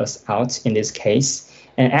to help us out in this case.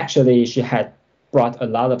 And actually, she had brought a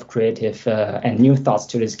lot of creative and new thoughts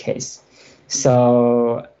to this case.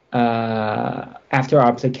 So after our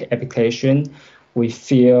application, we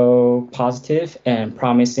feel positive and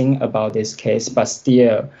promising about this case, but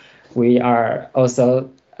still we are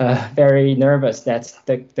also very nervous that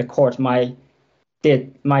the court might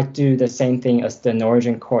do the same thing as the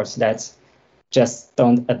Norwegian courts that just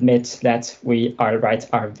don't admit that our rights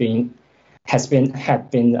have been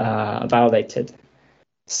violated.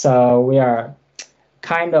 So we are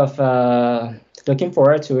kind of looking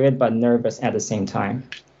forward to it, but nervous at the same time.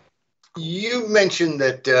 You mentioned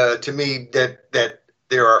that to me that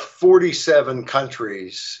there are 47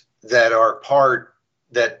 countries that are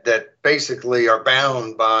that basically are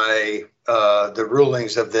bound by the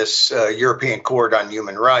rulings of this European Court on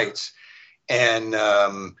Human Rights, and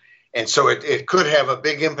so it could have a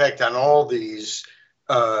big impact on all these.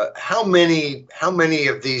 How many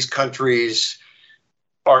of these countries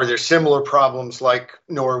are there similar problems like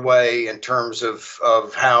Norway in terms of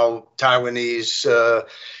how Taiwanese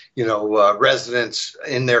residents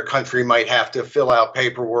in their country might have to fill out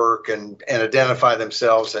paperwork and identify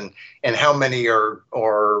themselves, and how many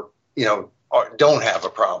don't have a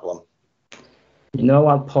problem? You know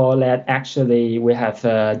what, Paul, that actually we have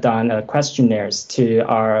done questionnaires to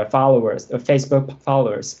our followers, Facebook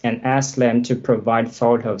followers, and asked them to provide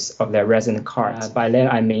photos of their resident cards. By then,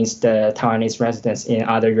 I mean the Taiwanese residents in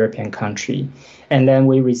other European countries. And then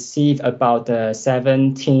we received about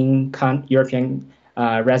 17 European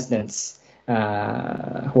residents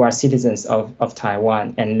who are citizens of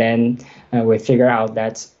Taiwan. And then we figure out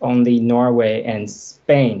that only Norway and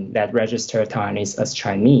Spain that register Taiwanese as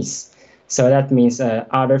Chinese. So that means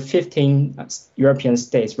other 15 European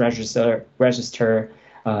states register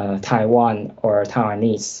Taiwan or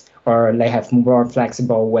Taiwanese, or they have more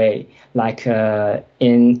flexible way. Like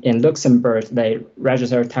in Luxembourg, they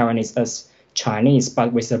register Taiwanese as Chinese,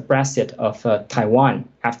 but with a bracket of Taiwan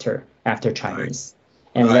after Chinese.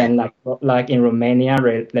 Right. And then like in Romania,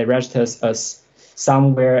 they register us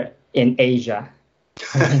somewhere in Asia.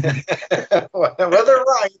 Well, they're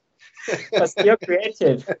right. But still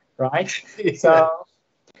creative, right? Yeah.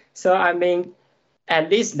 So I mean, at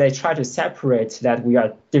least they try to separate that we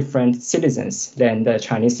are different citizens than the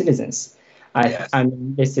Chinese citizens. Yes. I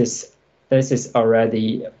mean, this is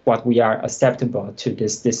already what we are acceptable to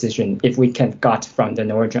this decision if we can got from the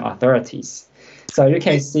Norwegian authorities. So you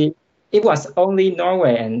can see it was only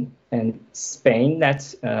Norway and and Spain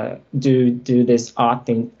that do this odd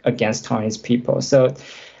thing against Taiwanese people. So,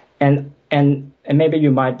 and maybe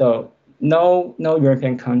you might know, no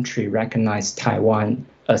European country recognized Taiwan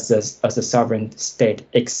as a sovereign state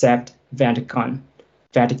except Vatican.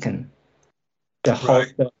 The whole,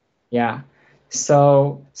 Right. yeah.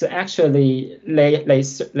 So actually,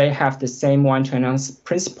 they have the same one China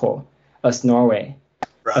principle as Norway.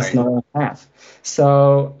 As Right. Norway have.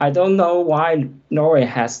 So I don't know why Norway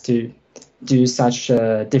has to do such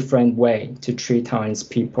a different way to treat Taiwanese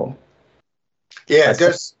people. Yeah, it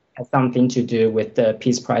does. Has something to do with the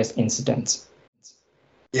Peace Prize incident.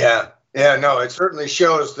 Yeah. Yeah, no, it certainly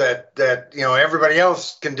shows that everybody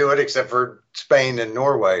else can do it except for Spain and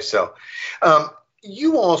Norway. So,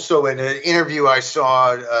 you also, in an interview, I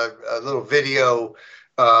saw a little video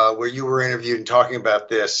where you were interviewed and talking about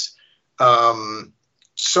this.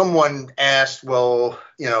 Someone asked, well,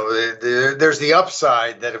 there's the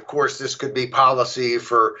upside that, of course, this could be policy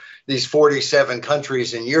for these 47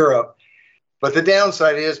 countries in Europe. But the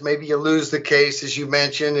downside is maybe you lose the case, as you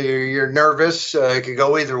mentioned, or you're nervous. It could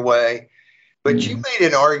go either way. But you made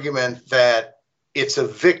an argument that it's a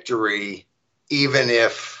victory even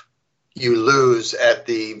if you lose at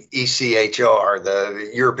the ECHR,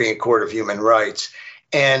 the European Court of Human Rights.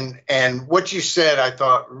 And what you said, I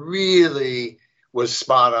thought really was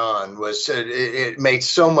spot on. It made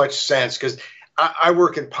so much sense because I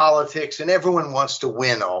work in politics and everyone wants to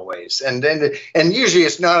win always. And usually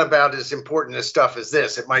it's not about as important as stuff as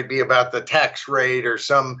this. It might be about the tax rate or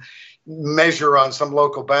some measure on some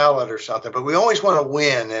local ballot or something, but we always want to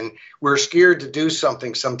win. And we're scared to do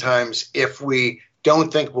something sometimes if we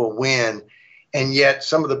don't think we'll win. And yet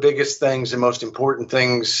some of the biggest things and most important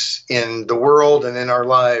things in the world and in our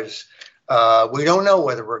lives, we don't know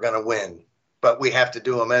whether we're going to win, but we have to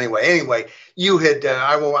do them anyway. Anyway, you had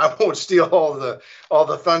I won't steal all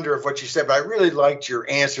the thunder of what you said, but I really liked your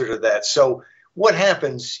answer to that. So what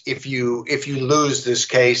happens if you lose this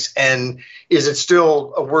case, and is it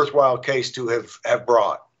still a worthwhile case to have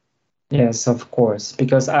brought? Yes, of course,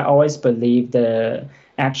 because I always believe the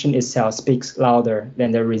action itself speaks louder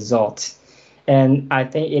than the result. And I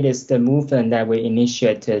think it is the movement that we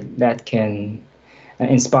initiated that can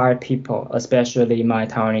inspire people, especially my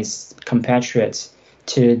Taiwanese compatriots,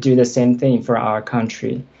 to do the same thing for our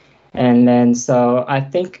country. And then, so I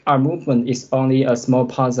think our movement is only a small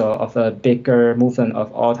puzzle of a bigger movement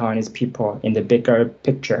of all Taiwanese people in the bigger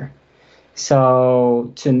picture.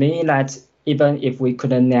 So to me, that even if we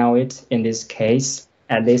couldn't nail it in this case,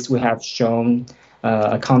 at least we have shown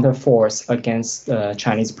a counterforce against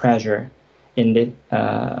Chinese pressure in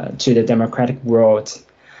to the democratic world.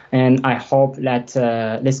 And I hope that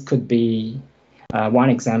this could be one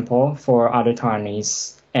example for other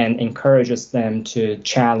Taiwanese and encourages them to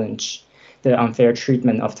challenge the unfair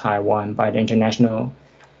treatment of Taiwan by the international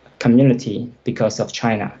community because of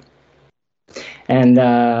China. And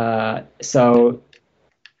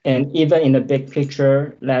and even in the big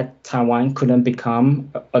picture that Taiwan couldn't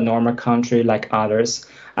become a normal country like others,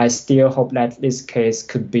 I still hope that this case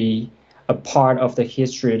could be a part of the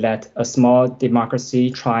history that a small democracy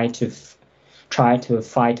tried to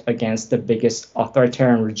fight against the biggest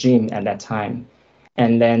authoritarian regime at that time.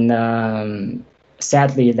 And then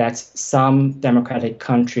sadly that some democratic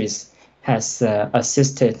countries has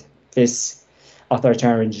assisted this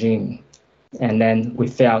authoritarian regime. And then we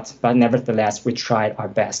failed, but nevertheless, we tried our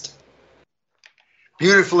best.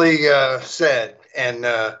 Beautifully said. And,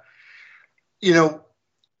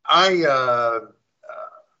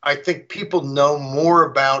 I think people know more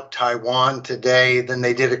about Taiwan today than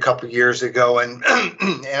they did a couple of years ago. And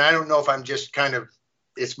I don't know if I'm just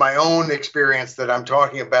it's my own experience that I'm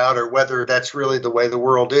talking about or whether that's really the way the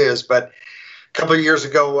world is. But a couple of years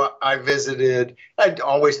ago, I visited. I'd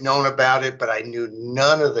always known about it, but I knew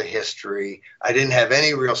none of the history. I didn't have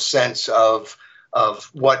any real sense of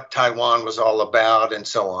what Taiwan was all about and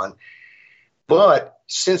so on. But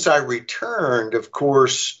since I returned, of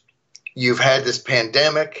course, you've had this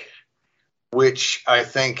pandemic, which I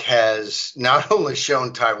think has not only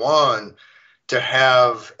shown Taiwan to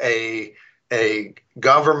have a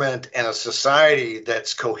government and a society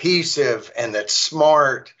that's cohesive and that's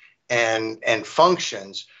smart and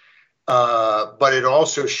functions, but it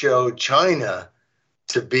also showed China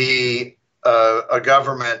to be a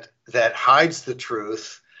government that hides the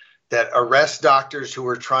truth, that arrests doctors who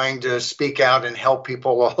are trying to speak out and help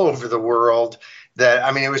people all over the world.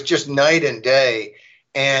 It was just night and day.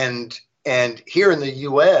 And here in the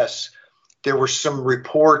U.S., there were some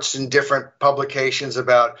reports in different publications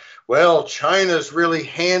about, well, China's really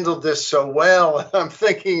handled this so well. And I'm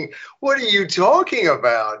thinking, what are you talking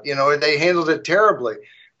about? They handled it terribly.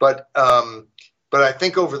 But I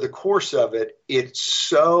think over the course of it, it's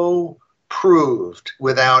so proved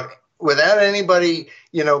without anybody,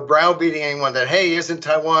 browbeating anyone that, hey, isn't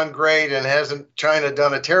Taiwan great and hasn't China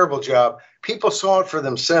done a terrible job? People saw it for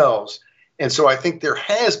themselves. And so I think there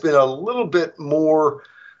has been a little bit more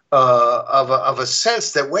of a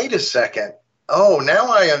sense that, wait a second, oh, now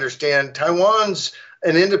I understand Taiwan's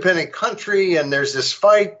an independent country and there's this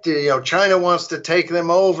fight, China wants to take them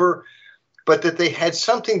over, but that they had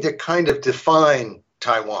something to kind of define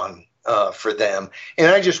Taiwan for them. And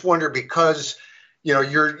I just wonder, because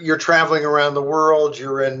you're traveling around the world,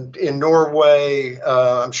 you're in Norway,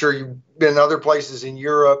 I'm sure you've been other places in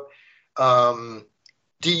Europe.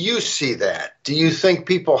 Do you see that? Do you think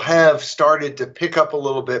people have started to pick up a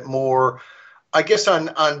little bit more, I guess,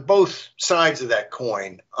 on both sides of that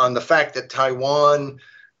coin, on the fact that Taiwan,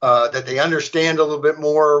 that they understand a little bit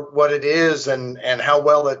more what it is and how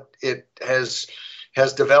well it has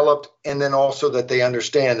developed, and then also that they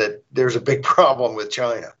understand that there's a big problem with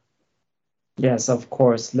China? Yes, of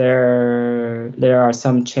course. There are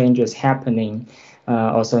some changes happening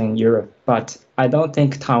also in Europe, but I don't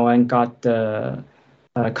think Taiwan got the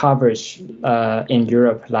coverage in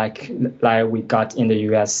Europe like we got in the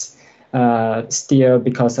U.S. Still,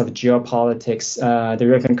 because of geopolitics, the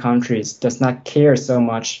European countries does not care so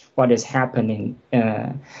much what is happening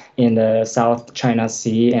in the South China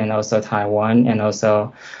Sea and also Taiwan and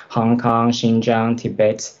also Hong Kong, Xinjiang,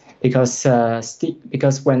 Tibet, because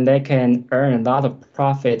when they can earn a lot of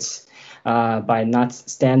profits by not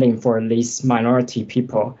standing for these minority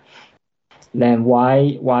people, then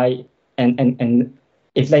why and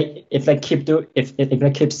if they keep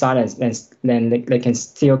silent, then they can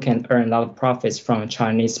still earn a lot of profits from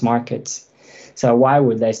Chinese markets. So why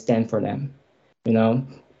would they stand for them?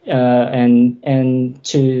 And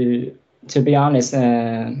to be honest,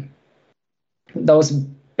 those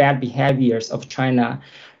bad behaviors of China,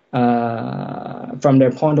 from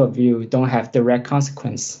their point of view, don't have direct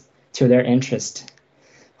consequence to their interest.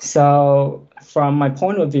 So from my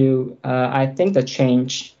point of view, I think the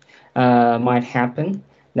change might happen.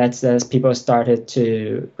 That's as people started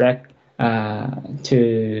to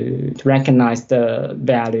recognize the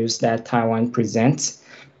values that Taiwan presents.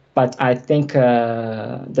 But I think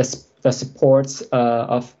the support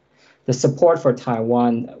for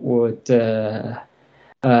Taiwan would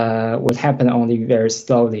happen only very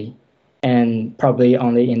slowly, and probably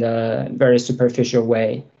only in a very superficial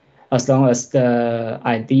way, as long as the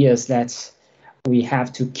ideas that we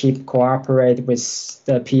have to keep cooperate with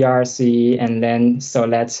the PRC, and then so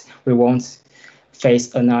that we won't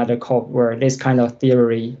face another Cold War. This kind of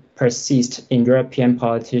theory persists in European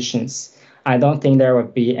politicians. I don't think there will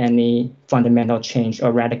be any fundamental change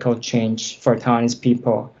or radical change for Taiwanese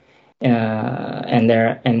people, and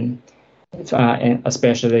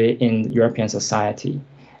especially in European society.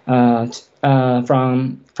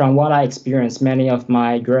 From what I experienced, many of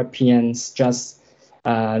my Europeans just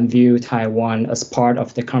view Taiwan as part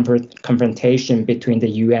of the confrontation between the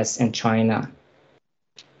U.S. and China.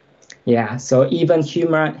 Yeah, so even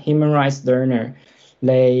human rights learner,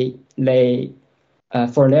 for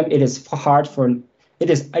them it is hard for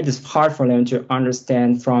them to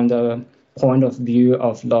understand from the point of view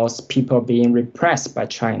of those people being repressed by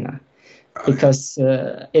China, because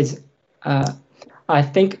I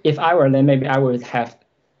think if I were them, maybe I would have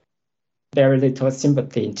very little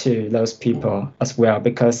sympathy to those people as well,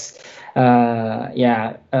 because maybe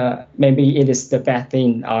it is the bad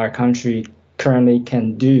thing our country currently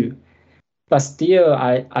can do. But still,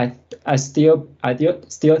 I still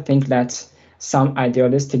think that some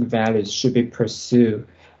idealistic values should be pursued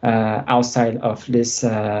outside of this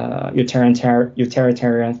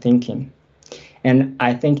utilitarian thinking. And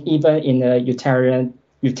I think even in the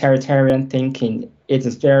utilitarian thinking, it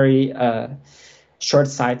is very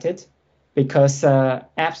short-sighted, because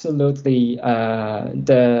absolutely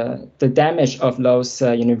the damage of those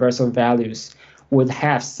universal values would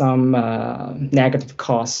have some negative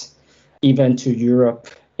costs even to Europe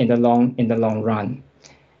in the long run.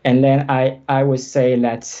 And then I would say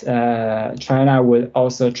that China would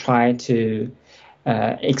also try to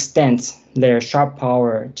extend their sharp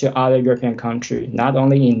power to other European countries, not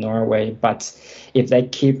only in Norway, but if they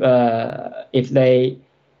keep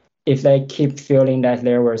feeling that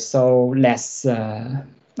there were so less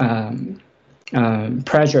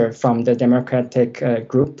pressure from the democratic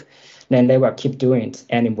group, then they will keep doing it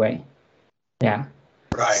anyway. Yeah.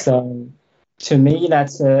 Right. So to me,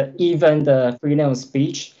 that's even the freedom of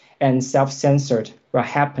speech and self-censored will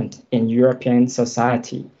happen in European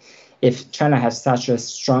society if China has such a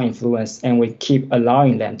strong influence and we keep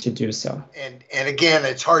allowing them to do so. And again,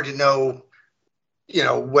 it's hard to know,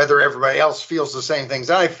 whether everybody else feels the same things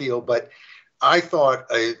I feel, but I thought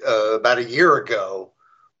about a year ago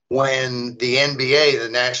when the NBA, the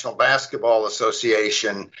National Basketball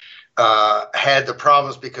Association, had the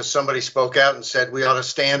problems because somebody spoke out and said we ought to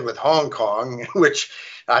stand with Hong Kong, which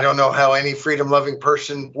I don't know how any freedom-loving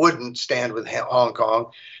person wouldn't stand with Hong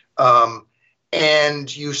Kong.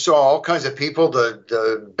 And you saw all kinds of people,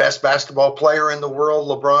 the best basketball player in the world,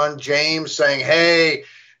 LeBron James, saying, hey,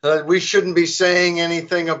 we shouldn't be saying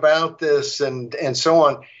anything about this and so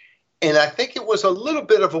on. And I think it was a little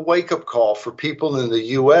bit of a wake-up call for people in the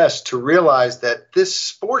U.S. to realize that this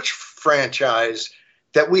sports franchise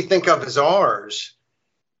that we think of as ours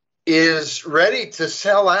is ready to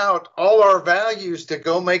sell out all our values to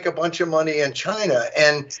go make a bunch of money in China.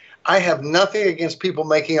 And I have nothing against people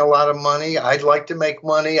making a lot of money. I'd like to make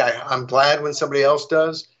money. I'm glad when somebody else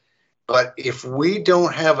does. But if we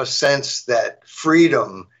don't have a sense that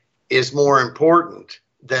freedom is more important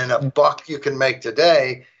than a buck you can make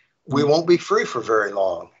today, we won't be free for very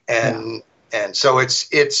long. And so I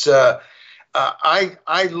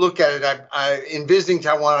look at it. In visiting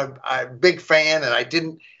Taiwan, I'm a big fan, and I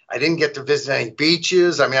didn't get to visit any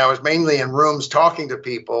beaches. I mean, I was mainly in rooms talking to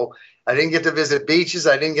people. I didn't get to visit beaches.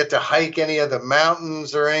 I didn't get to hike any of the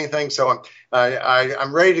mountains or anything. So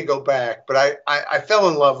I'm ready to go back. But I fell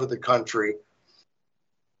in love with the country.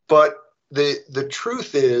 But the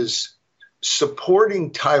truth is,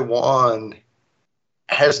 supporting Taiwan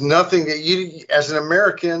has nothing that you, as an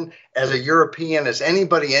American, as a European, as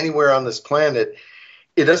anybody anywhere on this planet,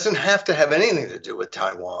 it doesn't have to have anything to do with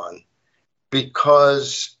Taiwan,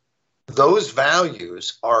 because those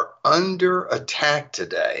values are under attack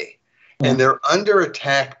today. And they're under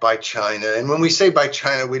attack by China. And when we say by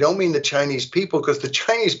China, we don't mean the Chinese people, because the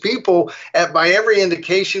Chinese people, by every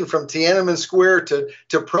indication from Tiananmen Square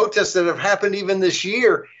to protests that have happened even this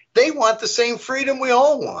year, they want the same freedom we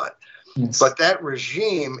all want. Yes. But that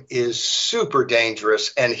regime is super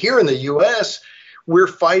dangerous. And here in the U.S., we're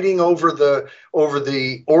fighting over the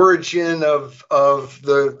origin of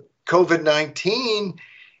the COVID-19.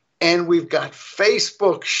 And we've got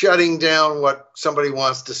Facebook shutting down what somebody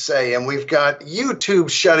wants to say. And we've got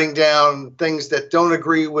YouTube shutting down things that don't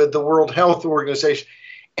agree with the World Health Organization.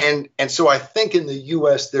 And so I think in the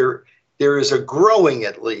U.S. there is a growing,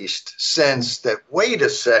 at least, sense that, wait a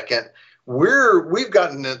second, we've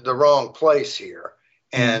gotten the wrong place here.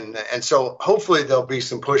 And so hopefully there'll be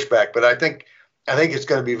some pushback. But I think it's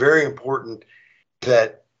going to be very important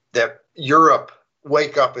that Europe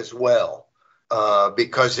wake up as well.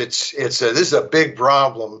 Because this is a big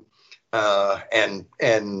problem, and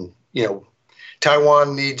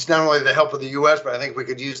Taiwan needs not only the help of the U.S., but I think we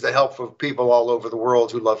could use the help of people all over the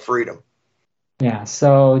world who love freedom. Yeah.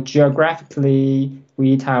 So geographically,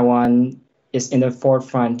 Taiwan is in the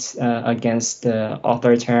forefront against the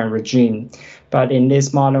authoritarian regime, but in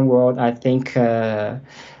this modern world, I think the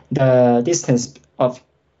distance of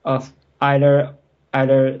either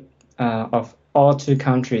of all two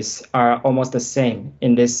countries are almost the same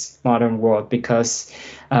in this modern world, because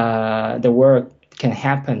the work can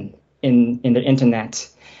happen in the internet,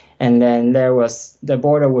 and then the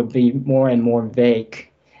border would be more and more vague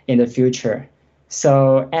in the future.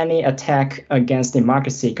 So any attack against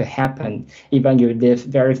democracy could happen even you live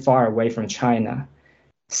very far away from China.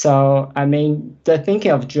 So I mean, the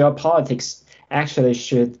thinking of geopolitics actually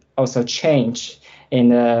should also change in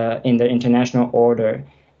the international order.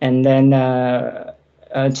 And then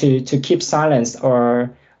to keep silence or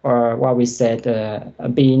what we said, to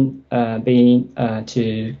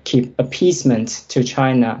keep appeasement to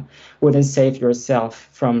China wouldn't save yourself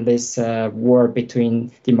from this war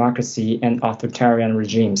between democracy and authoritarian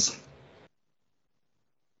regimes.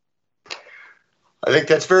 I think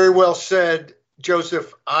that's very well said,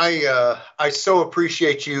 Joseph. I so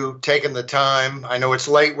appreciate you taking the time. I know it's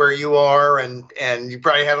late where you are, and you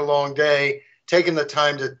probably had a long day. Taking the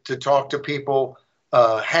time to talk to people,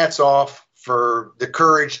 hats off for the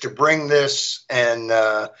courage to bring this and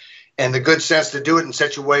the good sense to do it in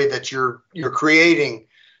such a way that you're creating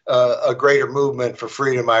a greater movement for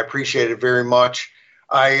freedom. I appreciate it very much.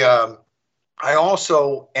 I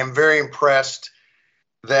also am very impressed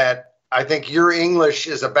that I think your English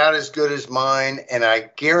is about as good as mine, and I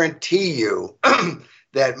guarantee you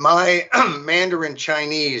that my Mandarin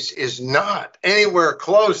Chinese is not anywhere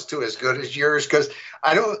close to as good as yours, because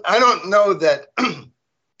I don't know that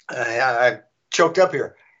I choked up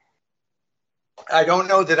here. I don't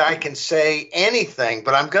know that I can say anything,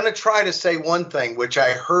 but I'm going to try to say one thing, which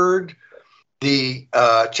I heard the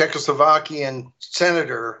Czechoslovakian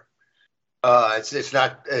senator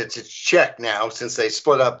It's Czech now since they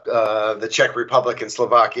split up the Czech Republic and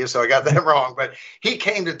Slovakia. So I got that wrong. But he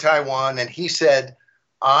came to Taiwan and he said,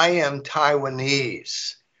 "I am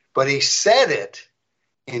Taiwanese," but he said it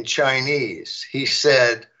in Chinese. He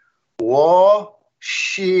said, 我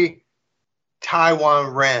是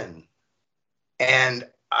Taiwan Ren. And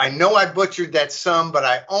I know I butchered that some, but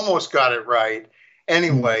I almost got it right.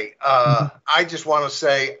 Anyway, I just want to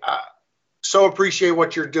say, so appreciate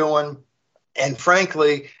what you're doing. And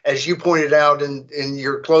frankly, as you pointed out in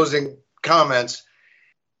your closing comments,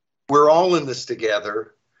 we're all in this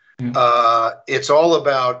together. It's all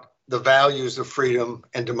about the values of freedom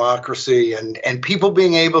and democracy and people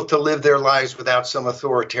being able to live their lives without some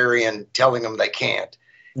authoritarian telling them they can't.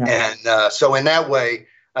 Yeah. And so in that way,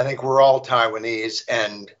 I think we're all Taiwanese,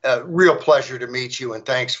 and a real pleasure to meet you, and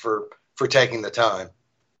thanks for taking the time.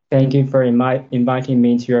 Thank you for inviting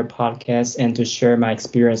me to your podcast and to share my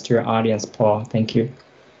experience to your audience, Paul. Thank you.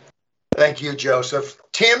 Thank you, Joseph.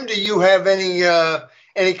 Tim, do you have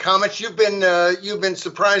any comments? You've been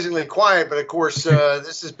surprisingly quiet, but of course,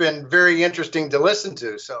 this has been very interesting to listen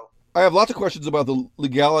to. So I have lots of questions about the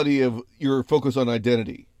legality of your focus on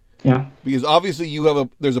identity. Yeah. Because obviously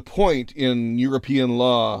there's a point in European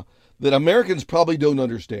law that Americans probably don't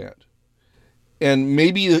understand. And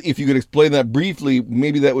maybe if you could explain that briefly,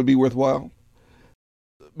 maybe that would be worthwhile.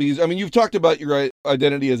 Because, I mean, you've talked about your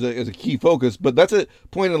identity as a key focus, but that's a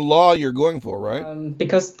point in law you're going for, right?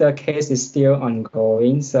 Because the case is still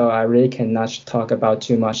ongoing, so I really cannot talk about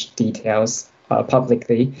too much details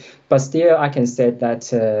publicly. But still, I can say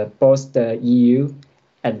that both the EU,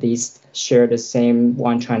 at least, share the same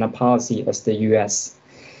one China policy as the US.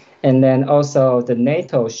 And then also the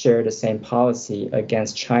NATO share the same policy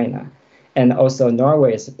against China. And also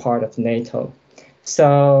Norway is a part of NATO.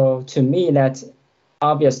 So to me, that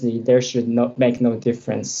obviously there should make no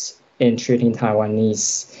difference in treating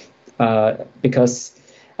Taiwanese because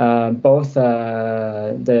both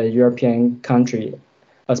the European country,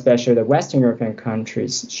 especially the Western European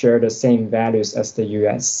countries, share the same values as the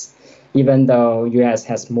US. Even though U.S.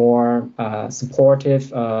 has more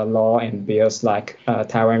supportive law and bills like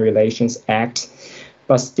Taiwan Relations Act,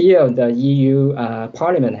 but still the EU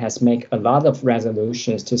Parliament has made a lot of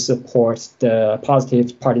resolutions to support the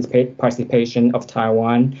positive participation of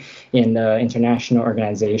Taiwan in the international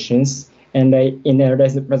organizations. And in their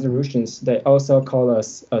resolutions, they also call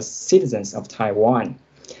us citizens of Taiwan.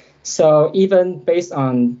 So even based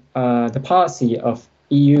on the policy of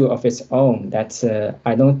EU of its own, that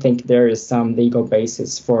I don't think there is some legal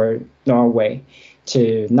basis for Norway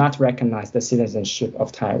to not recognize the citizenship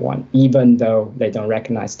of Taiwan, even though they don't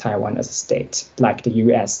recognize Taiwan as a state, like the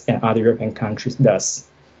US and other European countries does.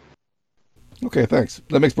 Okay, thanks.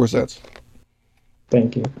 That makes more sense.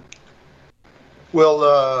 Thank you.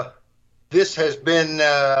 Well, this has been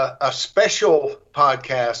a special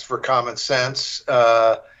podcast for Common Sense.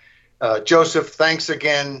 Joseph, thanks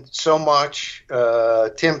again so much.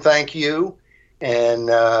 Tim, thank you. And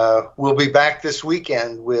we'll be back this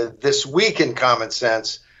weekend with This Week in Common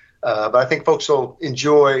Sense. But I think folks will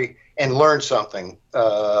enjoy and learn something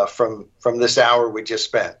from this hour we just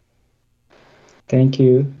spent. Thank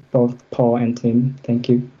you, both Paul and Tim. Thank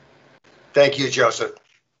you. Thank you, Joseph.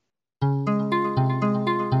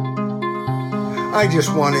 I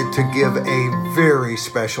just wanted to give a very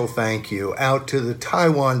special thank you out to the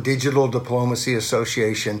Taiwan Digital Diplomacy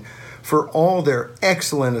Association for all their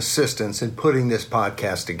excellent assistance in putting this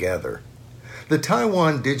podcast together. The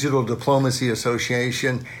Taiwan Digital Diplomacy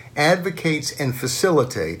Association advocates and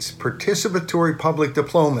facilitates participatory public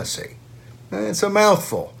diplomacy. It's a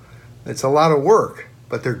mouthful. It's a lot of work,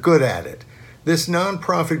 but they're good at it. This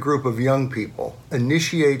nonprofit group of young people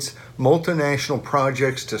initiates multinational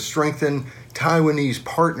projects to strengthen Taiwanese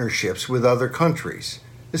partnerships with other countries,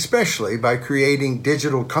 especially by creating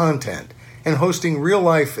digital content and hosting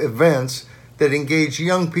real-life events that engage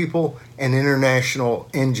young people and international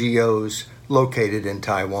NGOs located in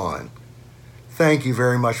Taiwan. Thank you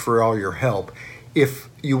very much for all your help. If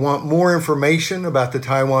you want more information about the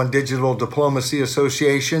Taiwan Digital Diplomacy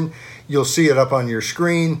Association, you'll see it up on your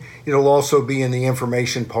screen. It'll also be in the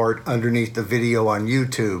information part underneath the video on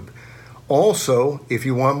YouTube. Also, if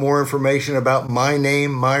you want more information about My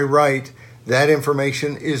Name, My Right, that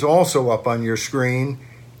information is also up on your screen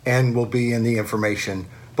and will be in the information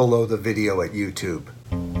below the video at YouTube.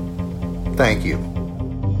 Thank you.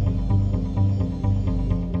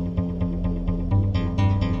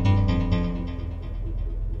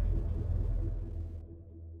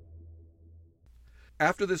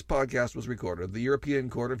 After this podcast was recorded, the European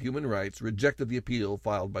Court of Human Rights rejected the appeal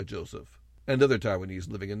filed by Joseph and other Taiwanese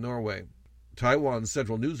living in Norway. Taiwan's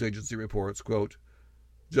Central News Agency reports, quote,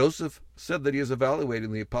 Joseph said that he is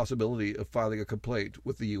evaluating the possibility of filing a complaint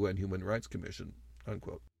with the UN Human Rights Commission,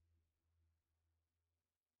 unquote.